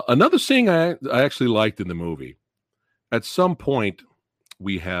 Another thing I actually liked in the movie, at some point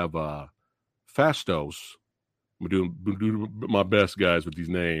we have Fastos. I'm doing my best, guys, with these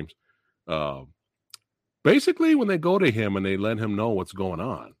names. Basically, when they go to him and they let him know what's going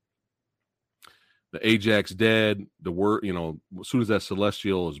on, The Ajax dead. The word, as soon as that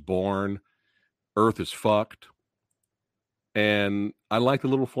Celestial is born, Earth is fucked. And I like the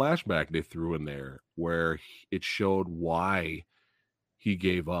little flashback they threw in there where it showed why he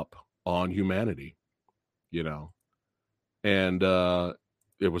gave up on humanity, and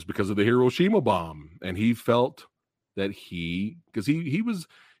it was because of the Hiroshima bomb. And he felt that because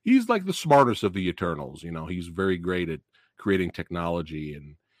he's like the smartest of the Eternals, he's very great at creating technology,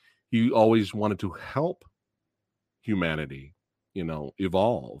 and he always wanted to help humanity,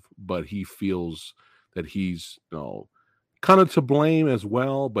 evolve, but he feels that he's, kind of to blame as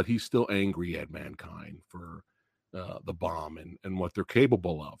well, but he's still angry at mankind for the bomb and what they're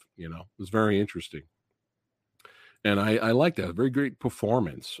capable of. It's very interesting. And I like that. Very great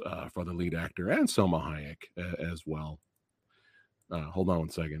performance for the lead actor and Selma Hayek as well. Hold on one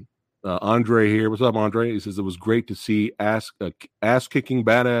second. Andre here. What's up, Andre? He says it was great to see ass-kicking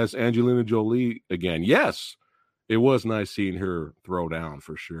badass Angelina Jolie again. Yes, it was nice seeing her throw down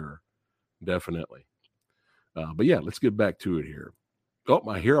for sure. Definitely. But yeah, let's get back to it here. Oh,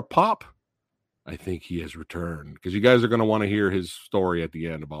 I hear a pop. I think he has returned, because you guys are going to want to hear his story at the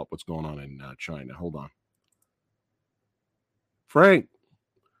end about what's going on in China. Hold on. Frank,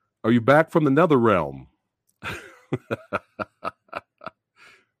 are you back from the nether realm?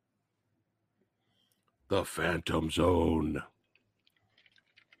 The Phantom Zone.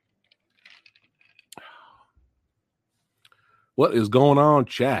 What is going on,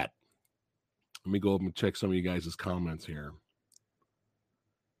 chat? Let me go up and check some of you guys' comments here.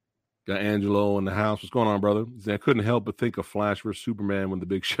 Got Angelo in the house. What's going on, brother? I couldn't help but think of Flash vs. Superman when the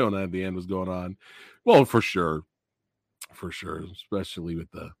big showdown at the end was going on. Well, for sure. For sure. Especially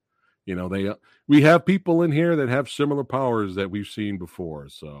with the, we have people in here that have similar powers that we've seen before.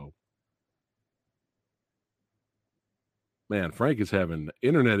 So, man, Frank is having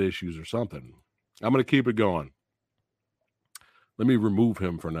internet issues or something. I'm going to keep it going. Let me remove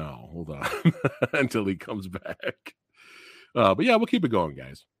him for now. Hold on until he comes back. But yeah, we'll keep it going,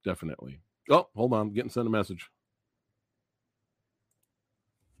 guys. Definitely. Oh, hold on. I'm sent a message.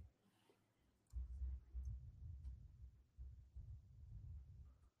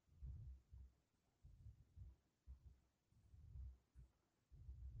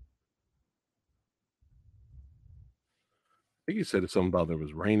 I think he said something about there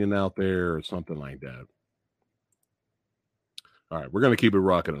was raining out there or something like that. All right, we're going to keep it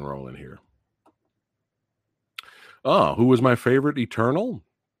rocking and rolling here. Oh, who was my favorite Eternal?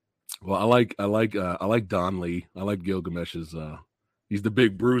 Well, I like Don Lee. I like Gilgamesh's. He's the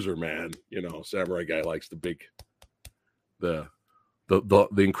big bruiser, man. Samurai guy likes the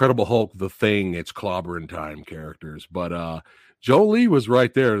Incredible Hulk, the Thing. It's clobbering time characters, but Jolie was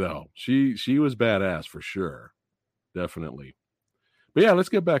right there though. She was badass for sure, definitely. But yeah, let's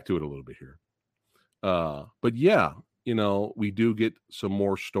get back to it a little bit here. But yeah, we do get some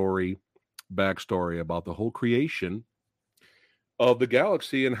more backstory about the whole creation of the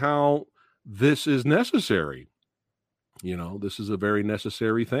galaxy and how this is necessary. This is a very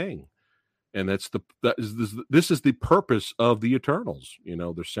necessary thing, and this is the purpose of the Eternals.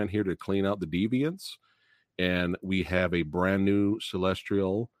 They're sent here to clean out the deviants, and we have a brand new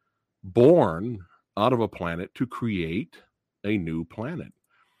Celestial born out of a planet to create a new planet.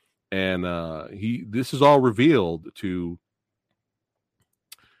 And this is all revealed to,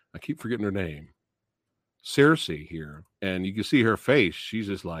 I keep forgetting her name, Cersei here, and you can see her face. She's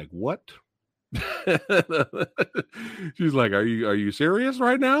just like, what? She's like, are you serious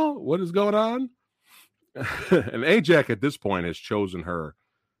right now? What is going on? And Ajax at this point has chosen her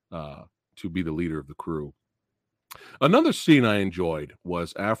to be the leader of the crew. Another scene I enjoyed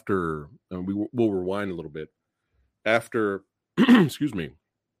was after, we'll rewind a little bit, after excuse me,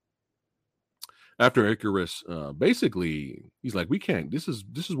 after Icarus, basically, he's like, we can't, this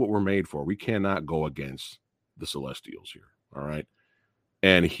is what we're made for. We cannot go against the Celestials here. All right.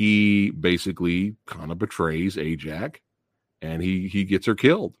 And he basically kind of betrays Ajax, and he gets her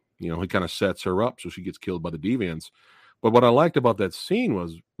killed. He kind of sets her up so she gets killed by the deviants. But what I liked about that scene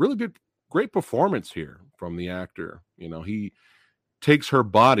was really great performance here from the actor. He takes her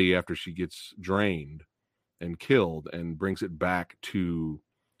body after she gets drained and killed and brings it back to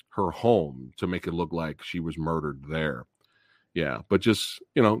her home to make it look like she was murdered there. Yeah, but just,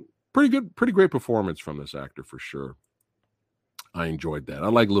 pretty great performance from this actor for sure. I enjoyed that. I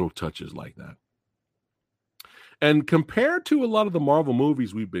like little touches like that. And compared to a lot of the Marvel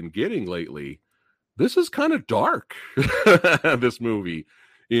movies we've been getting lately, this is kind of dark. This movie,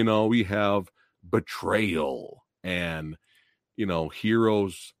 we have betrayal and,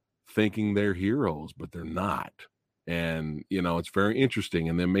 heroes thinking they're heroes, but they're not. And, it's very interesting.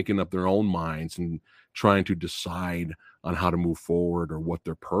 And they're making up their own minds and trying to decide on how to move forward or what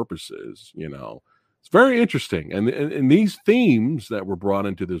their purpose is. It's very interesting. And these themes that were brought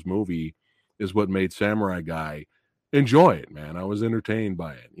into this movie is what made Samurai Guy enjoy it, man. I was entertained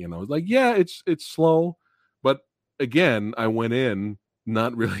by it. It's like, yeah, it's slow, but again, I went in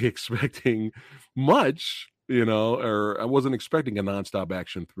not really expecting much, or I wasn't expecting a nonstop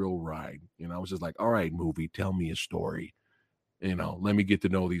action thrill ride. I was just like, all right, movie, tell me a story. Let me get to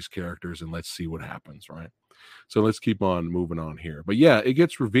know these characters and let's see what happens, right? So let's keep on moving on here. But yeah, it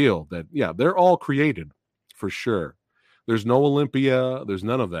gets revealed that, yeah, they're all created for sure. There's no Olympia, there's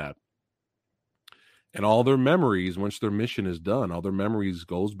none of that. And all their memories, once their mission is done, all their memories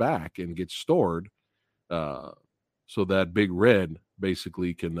goes back and gets stored. So that Big Red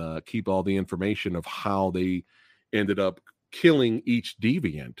basically can keep all the information of how they ended up killing each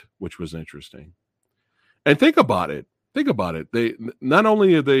deviant, which was interesting. And think about it. They not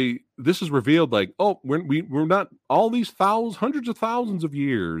only are they. This is revealed like, oh, we're not all these hundreds of thousands of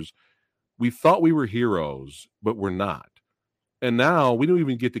years. We thought we were heroes, but we're not. And now we don't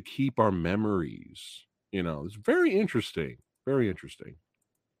even get to keep our memories. It's very interesting. Very interesting.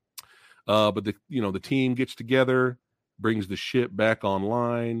 But the team gets together, brings the ship back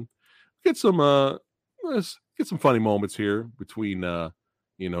online. Get some funny moments here between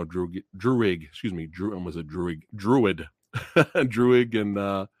Druid, excuse me, Druid, Druid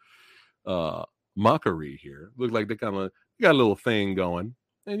and Mockery here. Look like they kind of got a little thing going.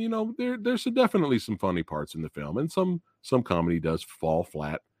 And there's definitely some funny parts in the film, and some comedy does fall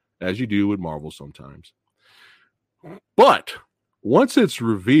flat, as you do with Marvel sometimes. But once it's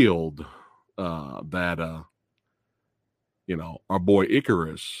revealed that our boy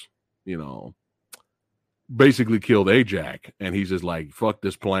Icarus, basically killed Ajax, and he's just like, fuck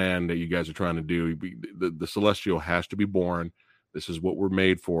this plan that you guys are trying to do. The Celestial has to be born. This is what we're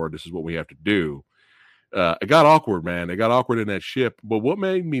made for. This is what we have to do. It got awkward, man. It got awkward in that ship. But what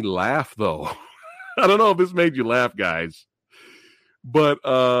made me laugh, though, I don't know if this made you laugh, guys, but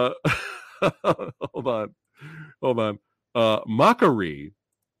hold on.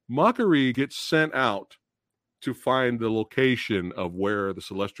 Mockery gets sent out to find the location of where the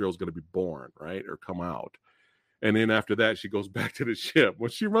Celestial is going to be born, right? Or come out. And then after that, she goes back to the ship. When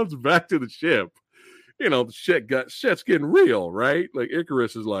she runs back to the ship, the shit's getting real, right? Like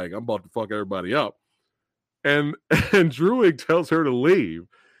Icarus is like, I'm about to fuck everybody up. And Druid tells her to leave,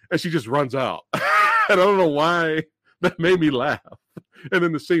 and she just runs out. And I don't know why that made me laugh. And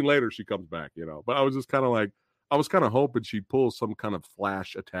then the scene later, she comes back, But I was just kind of like, I was kind of hoping she'd pull some kind of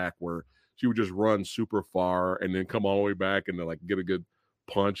flash attack where she would just run super far and then come all the way back and then like get a good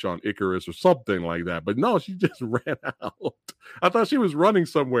punch on Icarus or something like that. But no, she just ran out. I thought she was running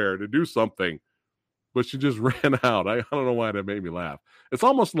somewhere to do something, but she just ran out. I don't know why that made me laugh. It's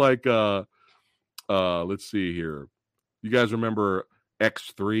almost like let's see here. You guys remember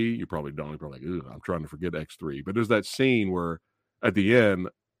X3? You probably don't. You're probably like, I'm trying to forget X3. But there's that scene where at the end,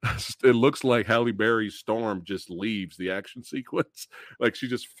 it looks like Halle Berry's Storm just leaves the action sequence. Like she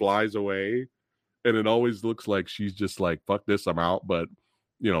just flies away. And it always looks like she's just like, fuck this, I'm out. But,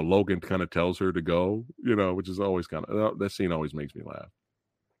 Logan kind of tells her to go, which is always kind of, that scene always makes me laugh.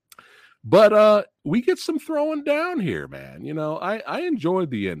 But we get some throwing down here, man. I enjoyed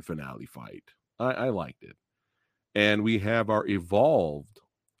the end finale fight. I liked it. And we have our evolved.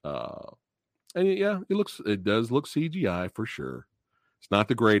 And yeah, it does look CGI for sure. It's not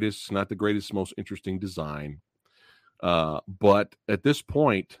the greatest, most interesting design. But at this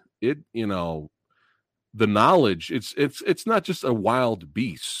point, it, the knowledge, it's not just a wild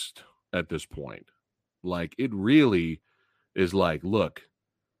beast at this point. Like it really is like, look,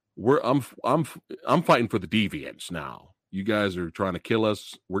 I'm fighting for the deviants now. You guys are trying to kill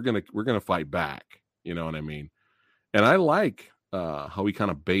us. We're gonna fight back. You know what I mean? And I like how he kind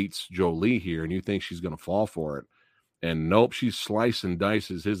of baits Jolie here, and you think she's gonna fall for it. And nope, she slices and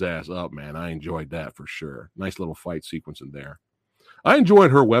dices his ass up, man. I enjoyed that for sure. Nice little fight sequence in there. I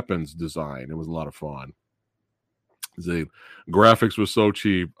enjoyed her weapons design. It was a lot of fun. The graphics was so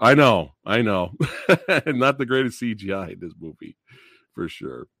cheap. I know. Not the greatest CGI in this movie, for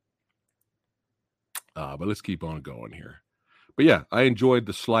sure. But let's keep on going here. But yeah, I enjoyed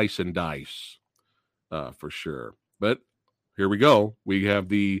the slice and dice, for sure. But here we go. We have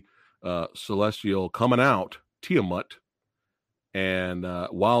the Celestial coming out, Tiamat. And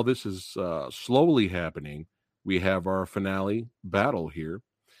while this is slowly happening, we have our finale battle here.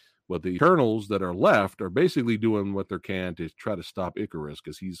 But the Eternals that are left are basically doing what they can to try to stop Icarus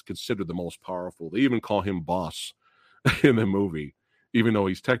because he's considered the most powerful. They even call him boss in the movie, even though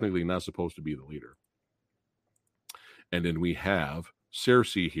he's technically not supposed to be the leader. And then we have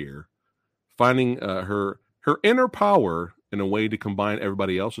Cersei here finding her inner power in a way to combine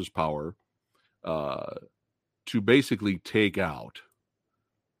everybody else's power to basically take out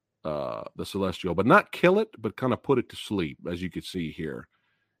the Celestial, but not kill it, but kind of put it to sleep, as you can see here.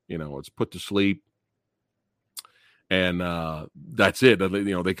 It's put to sleep. And that's it.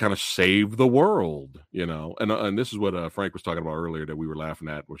 They kind of save the world, And this is what Frank was talking about earlier that we were laughing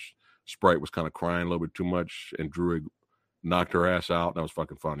at, which Sprite was kind of crying a little bit too much, and Druid knocked her ass out. That was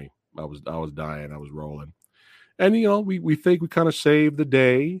fucking funny. I was dying. I was rolling. And, we think we kind of saved the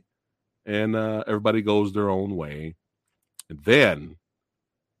day, and everybody goes their own way. And then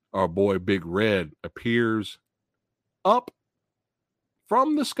our boy Big Red appears up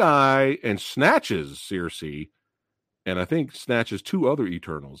from the sky and snatches Cersei. And I think snatches 2 other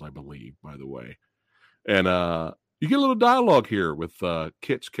Eternals, I believe, by the way. And you get a little dialogue here with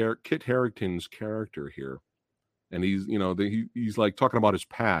Kit Harington's character here. And he's, he's like talking about his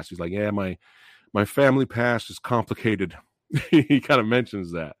past. He's like, yeah, my family past is complicated. He kind of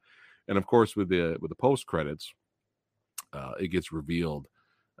mentions that. And of course, with the post credits, it gets revealed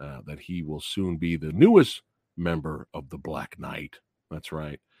that he will soon be the newest member of the Black Knight. That's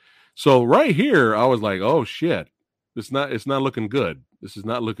right. So right here, I was like, oh shit. It's not looking good. This is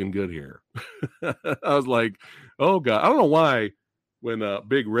not looking good here. I was like, oh God. I don't know why when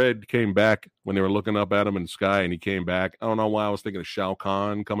Big Red came back, when they were looking up at him in the sky and he came back, I don't know why I was thinking of Shao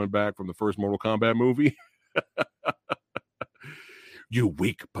Kahn coming back from the first Mortal Kombat movie. You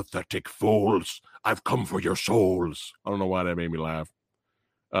weak, pathetic fools. I've come for your souls. I don't know why that made me laugh.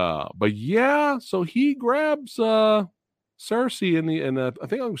 But yeah, so he grabs Cersei and I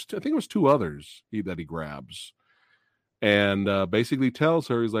think it was 2 others that he grabs. And basically tells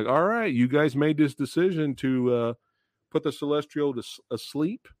her, he's like, all right, you guys made this decision to put the Celestial to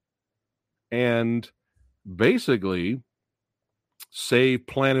asleep and basically save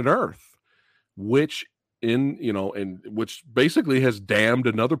planet Earth, which which basically has damned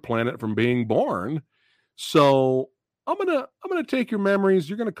another planet from being born. So I'm gonna take your memories.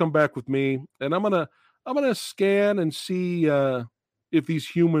 You're gonna come back with me, and I'm gonna scan and see if these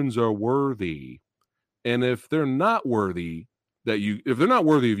humans are worthy. And if they're not worthy of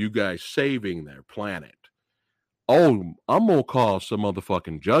you guys saving their planet, I'm gonna call some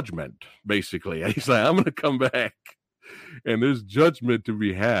motherfucking judgment. Basically, he's like, I'm gonna come back, and there's judgment to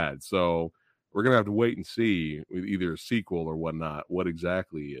be had. So we're gonna have to wait and see with either a sequel or whatnot what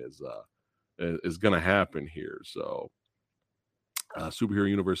exactly is gonna happen here. So, Superhero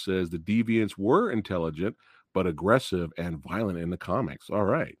Universe says the Deviants were intelligent but aggressive and violent in the comics. All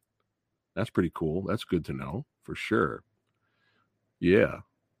right. That's pretty cool. That's good to know for sure. Yeah.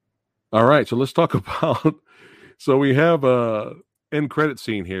 All right. So let's talk about. So we have a end credit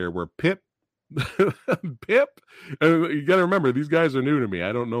scene here where Pip. And you got to remember, these guys are new to me.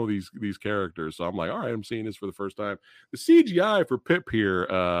 I don't know these characters, so I'm like, all right, I'm seeing this for the first time. The CGI for Pip here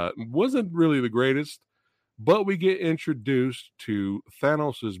wasn't really the greatest, but we get introduced to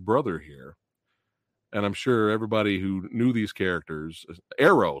Thanos' brother here. And I'm sure everybody who knew these characters,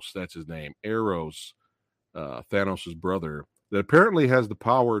 Eros, that's his name, Eros, Thanos' brother, that apparently has the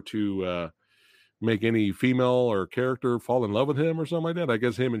power to make any female or character fall in love with him or something like that. I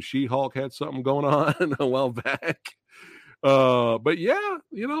guess him and She-Hulk had something going on a while back. But yeah,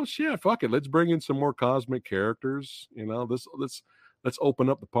 shit, fuck it. Let's bring in some more cosmic characters. Let's open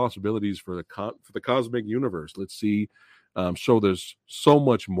up the possibilities for the cosmic universe. Let's see. So there's so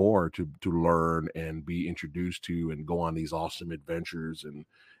much more to learn and be introduced to and go on these awesome adventures and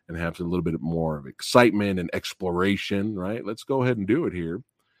have a little bit more of excitement and exploration, right? Let's go ahead and do it here.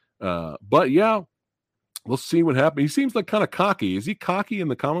 But yeah, we'll see what happens. He seems like kind of cocky. Is he cocky in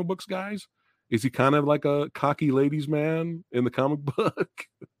the comic books, guys? Is he kind of like a cocky ladies man in the comic book?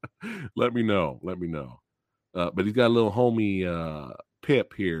 Let me know. But he's got a little homie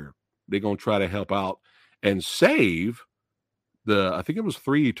Pip here. They're going to try to help out and save I think it was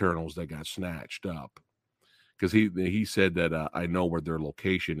 3 Eternals that got snatched up, because he said that I know where their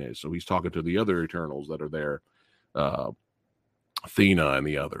location is. So he's talking to the other Eternals that are there, Athena and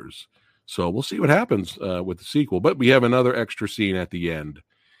the others. So we'll see what happens with the sequel. But we have another extra scene at the end.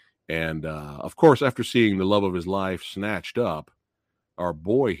 And of course, after seeing the love of his life snatched up, our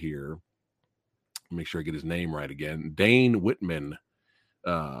boy here, make sure I get his name right again, Dane Whitman,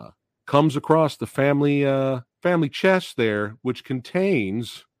 comes across the family chest there, which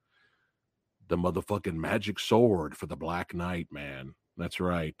contains the motherfucking magic sword for the Black Knight, man. That's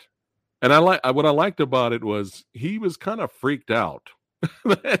right. And what I liked about it was he was kind of freaked out.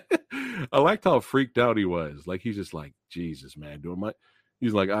 I liked how freaked out he was. Like, he's just like, Jesus, man,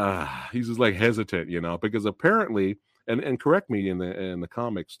 he's like, he's just like hesitant, because apparently And correct me in the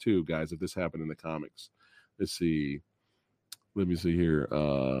comics too, guys, if this happened in the comics. Let's see. Let me see here.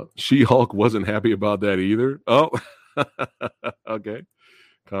 She-Hulk wasn't happy about that either. Oh, okay.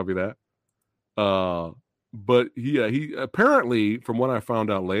 Copy that. But he apparently, from what I found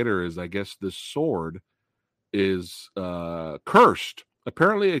out later, is I guess this sword is cursed.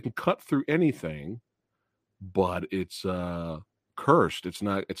 Apparently, it can cut through anything, but it's cursed. It's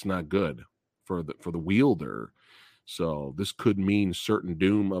not good for the wielder. So this could mean certain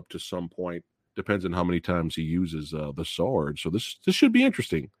doom up to some point. Depends on how many times he uses the sword. So this should be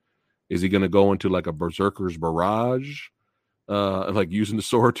interesting. Is he going to go into like a berserker's barrage, like using the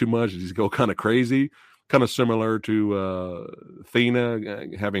sword too much? Does he go kind of crazy? Kind of similar to Athena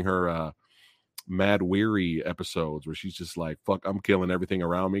having her Mad Weary episodes where she's just like, "Fuck, I'm killing everything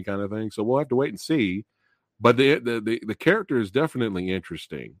around me," kind of thing. So we'll have to wait and see. But the character is definitely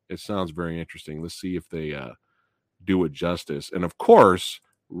interesting. It sounds very interesting. Let's see if they do it justice. And of course,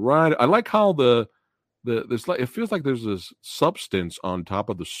 right, I like how there's like, it feels like there's this substance on top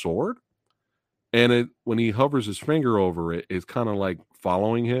of the sword, and when he hovers his finger over it, it's kind of like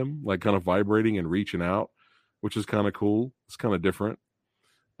following him, like kind of vibrating and reaching out, which is kind of cool. It's kind of different.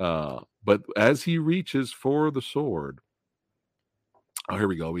 But as he reaches for the sword, oh, here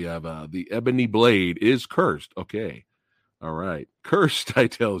we go. We have the ebony blade is cursed. Okay. All right. Cursed, I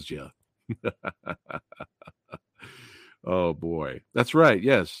tells you. Oh boy. That's right.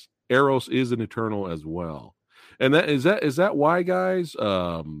 Yes. Eros is an eternal as well. And is that why, guys?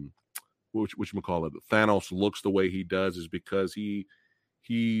 Which we call it, Thanos looks the way he does is because he's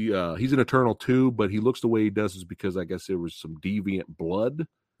an eternal too, but he looks the way he does is because I guess there was some deviant blood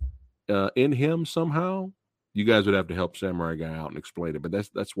in him somehow. You guys would have to help Samurai Guy out and explain it, but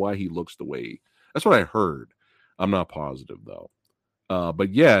that's why he looks the way. That's what I heard. I'm not positive though.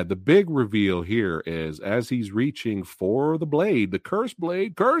 But yeah, the big reveal here is as he's reaching for the blade, the cursed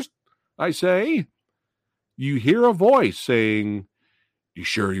blade, cursed, I say, you hear a voice saying, "You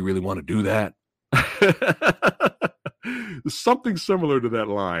sure you really want to do that?" Something similar to that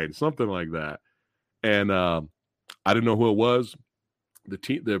line, something like that. And I didn't know who it was. The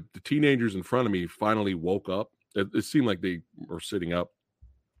teenagers in front of me finally woke up. It seemed like they were sitting up.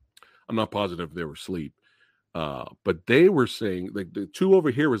 I'm not positive if they were asleep. But they were saying, like, the two over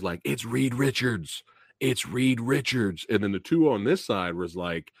here was like, "It's Reed Richards. It's Reed Richards." And then the two on this side was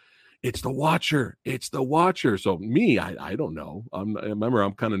like, "It's the Watcher. It's the Watcher." So me, I don't know. Remember,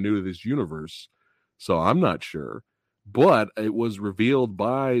 I'm kind of new to this universe, so I'm not sure. But it was revealed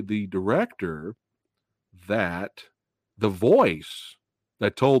by the director that the voice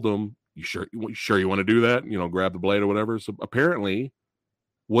that told them, "You sure you want to do that? You know, grab the blade or whatever." So apparently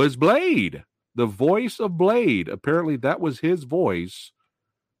was Blade. The voice of Blade. Apparently that was his voice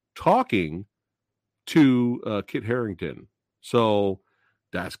talking to Kit Harington. So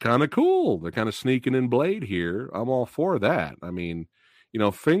that's kind of cool. They're kind of sneaking in Blade here. I'm all for that. I mean,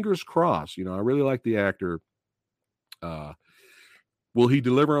 fingers crossed. I really like the actor. Will he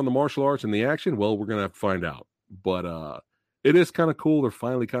deliver on the martial arts and the action? Well, we're going to have to find out. But it is kind of cool. They're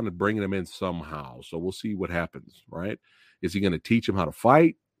finally kind of bringing him in somehow. So we'll see what happens, right? Is he going to teach him how to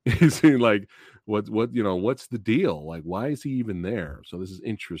fight? Is he like, what's the deal? Like, why is he even there? So this is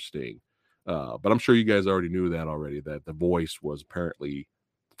interesting. But I'm sure you guys already knew that already, that the voice was apparently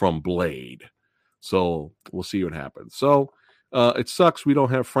from Blade. So we'll see what happens. So it sucks we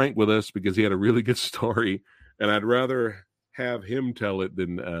don't have Frank with us because he had a really good story, and I'd rather have him tell it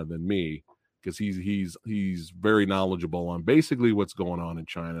than me, because he's very knowledgeable on basically what's going on in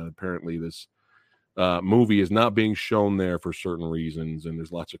China. Apparently this movie is not being shown there for certain reasons, and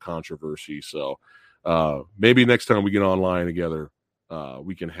there's lots of controversy. So maybe next time we get online together,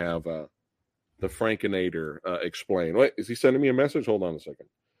 we can have the Frankinator explain. Wait, is he sending me a message? Hold on a second.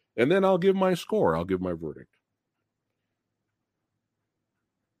 And then I'll give my score. I'll give my verdict.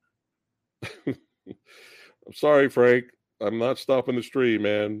 I'm sorry, Frank. I'm not stopping the stream,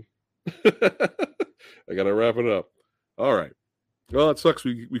 man. I got to wrap it up. All right. Well, it sucks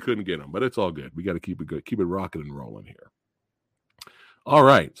we couldn't get him, but it's all good. We got to keep it good. Keep it rocking and rolling here. All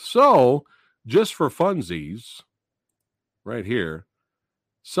right. So just for funsies right here.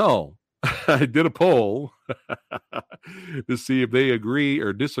 So I did a poll to see if they agree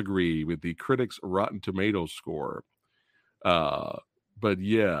or disagree with the critics' Rotten Tomatoes score. But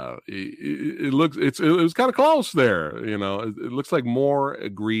yeah, it was kind of close there. It looks like more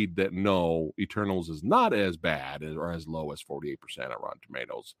agreed that no, Eternals is not as bad or as low as 48% at Rotten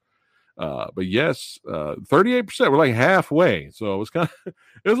Tomatoes. But yes, 38%. We're like halfway, so it was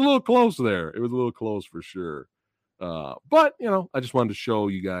it was a little close there. It was a little close for sure. But I just wanted to show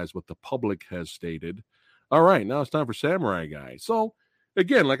you guys what the public has stated. All right, now it's time for Samurai Guy. So,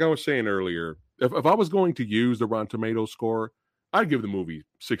 again, like I was saying earlier, if I was going to use the Rotten Tomatoes score, I'd give the movie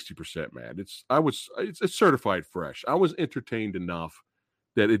 60%, man. It's certified fresh. I was entertained enough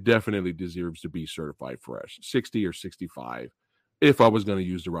that it definitely deserves to be certified fresh, 60 or 65, if I was going to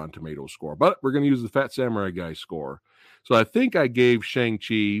use the Rotten Tomatoes score. But we're going to use the Fat Samurai Guy score. So I think I gave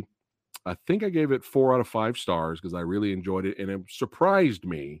Shang-Chi, I think I gave it 4 out of 5 stars because I really enjoyed it, and it surprised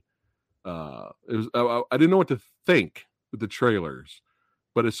me. I didn't know what to think with the trailers,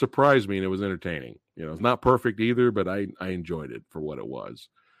 but it surprised me and it was entertaining. You know, it's not perfect either, but I enjoyed it for what it was.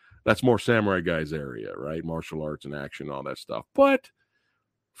 That's more Samurai Guy's area, right? Martial arts and action, all that stuff. But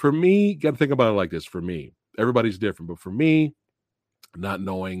for me, got to think about it like this. For me, everybody's different, but for me, not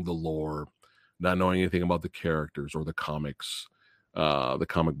knowing the lore, not knowing anything about the characters or the comics, the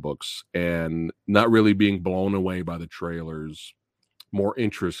comic books, and not really being blown away by the trailers, more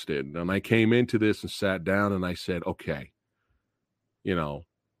interested. And I came into this and sat down and I said, okay, you know,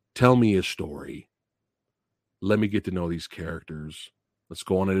 tell me a story. Let me get to know these characters. Let's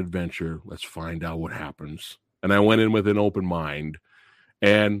go on an adventure. Let's find out what happens. And I went in with an open mind.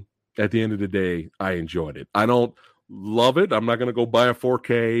 And at the end of the day, I enjoyed it. I don't love it. I'm not going to go buy a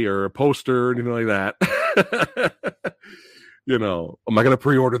 4K or a poster or anything like that. You know, I'm not going to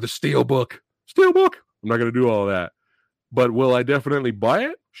pre-order the Steelbook. I'm not going to do all that. But will I definitely buy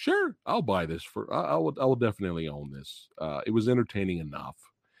it? Sure, I'll buy this. I will definitely own this. It was entertaining enough.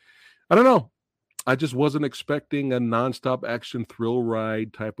 I don't know. I just wasn't expecting a nonstop action thrill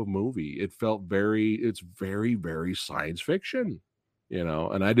ride type of movie. It's very, very science fiction, you know,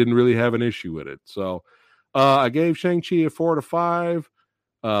 and I didn't really have an issue with it. So I gave Shang-Chi a 4 out of 5.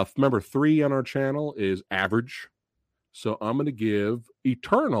 Remember, 3 on our channel is average. So I'm going to give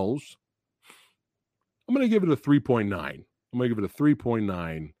Eternals, I'm going to give it a 3.9. I'm going to give it a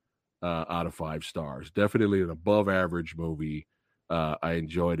 3.9 out of 5 stars. Definitely an above average movie. I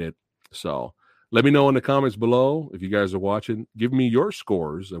enjoyed it. So let me know in the comments below if you guys are watching. Give me your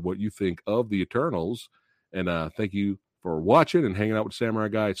scores of what you think of the Eternals. And thank you for watching and hanging out with Samurai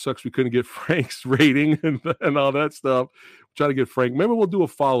Guy. It sucks we couldn't get Frank's rating and all that stuff. Try to get Frank. Maybe we'll do a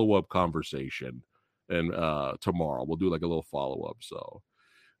follow-up conversation. And tomorrow we'll do like a little follow-up. So,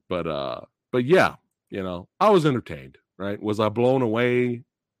 but yeah. You know, I was entertained, right? Was I blown away?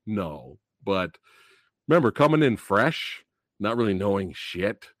 No. But remember, coming in fresh, not really knowing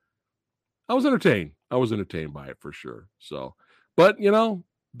shit, I was entertained. I was entertained by it for sure. So, but you know,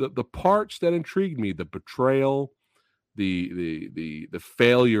 the parts that intrigued me, the betrayal, the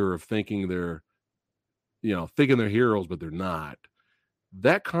failure of thinking they're heroes, but they're not.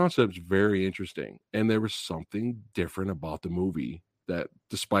 That concept's very interesting. And there was something different about the movie that,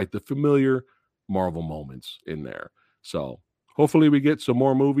 despite the familiar Marvel moments in there. So hopefully we get some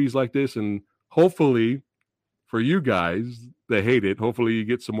more movies like this, and hopefully for you guys that hate it, hopefully you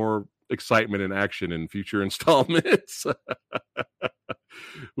get some more excitement and action in future installments.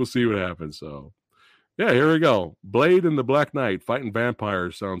 We'll see what happens. So yeah, here we go. Blade and the Black Knight fighting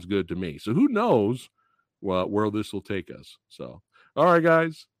vampires sounds good to me. So who knows where this will take us. So all right,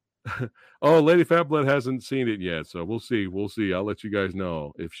 guys. Oh, Lady Fatblood hasn't seen it yet, so we'll see. I'll let you guys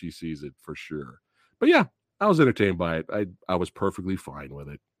know if she sees it for sure. But yeah, I was entertained by it. I was perfectly fine with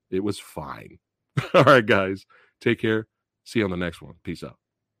it. It was fine. All right, guys. Take care. See you on the next one. Peace out.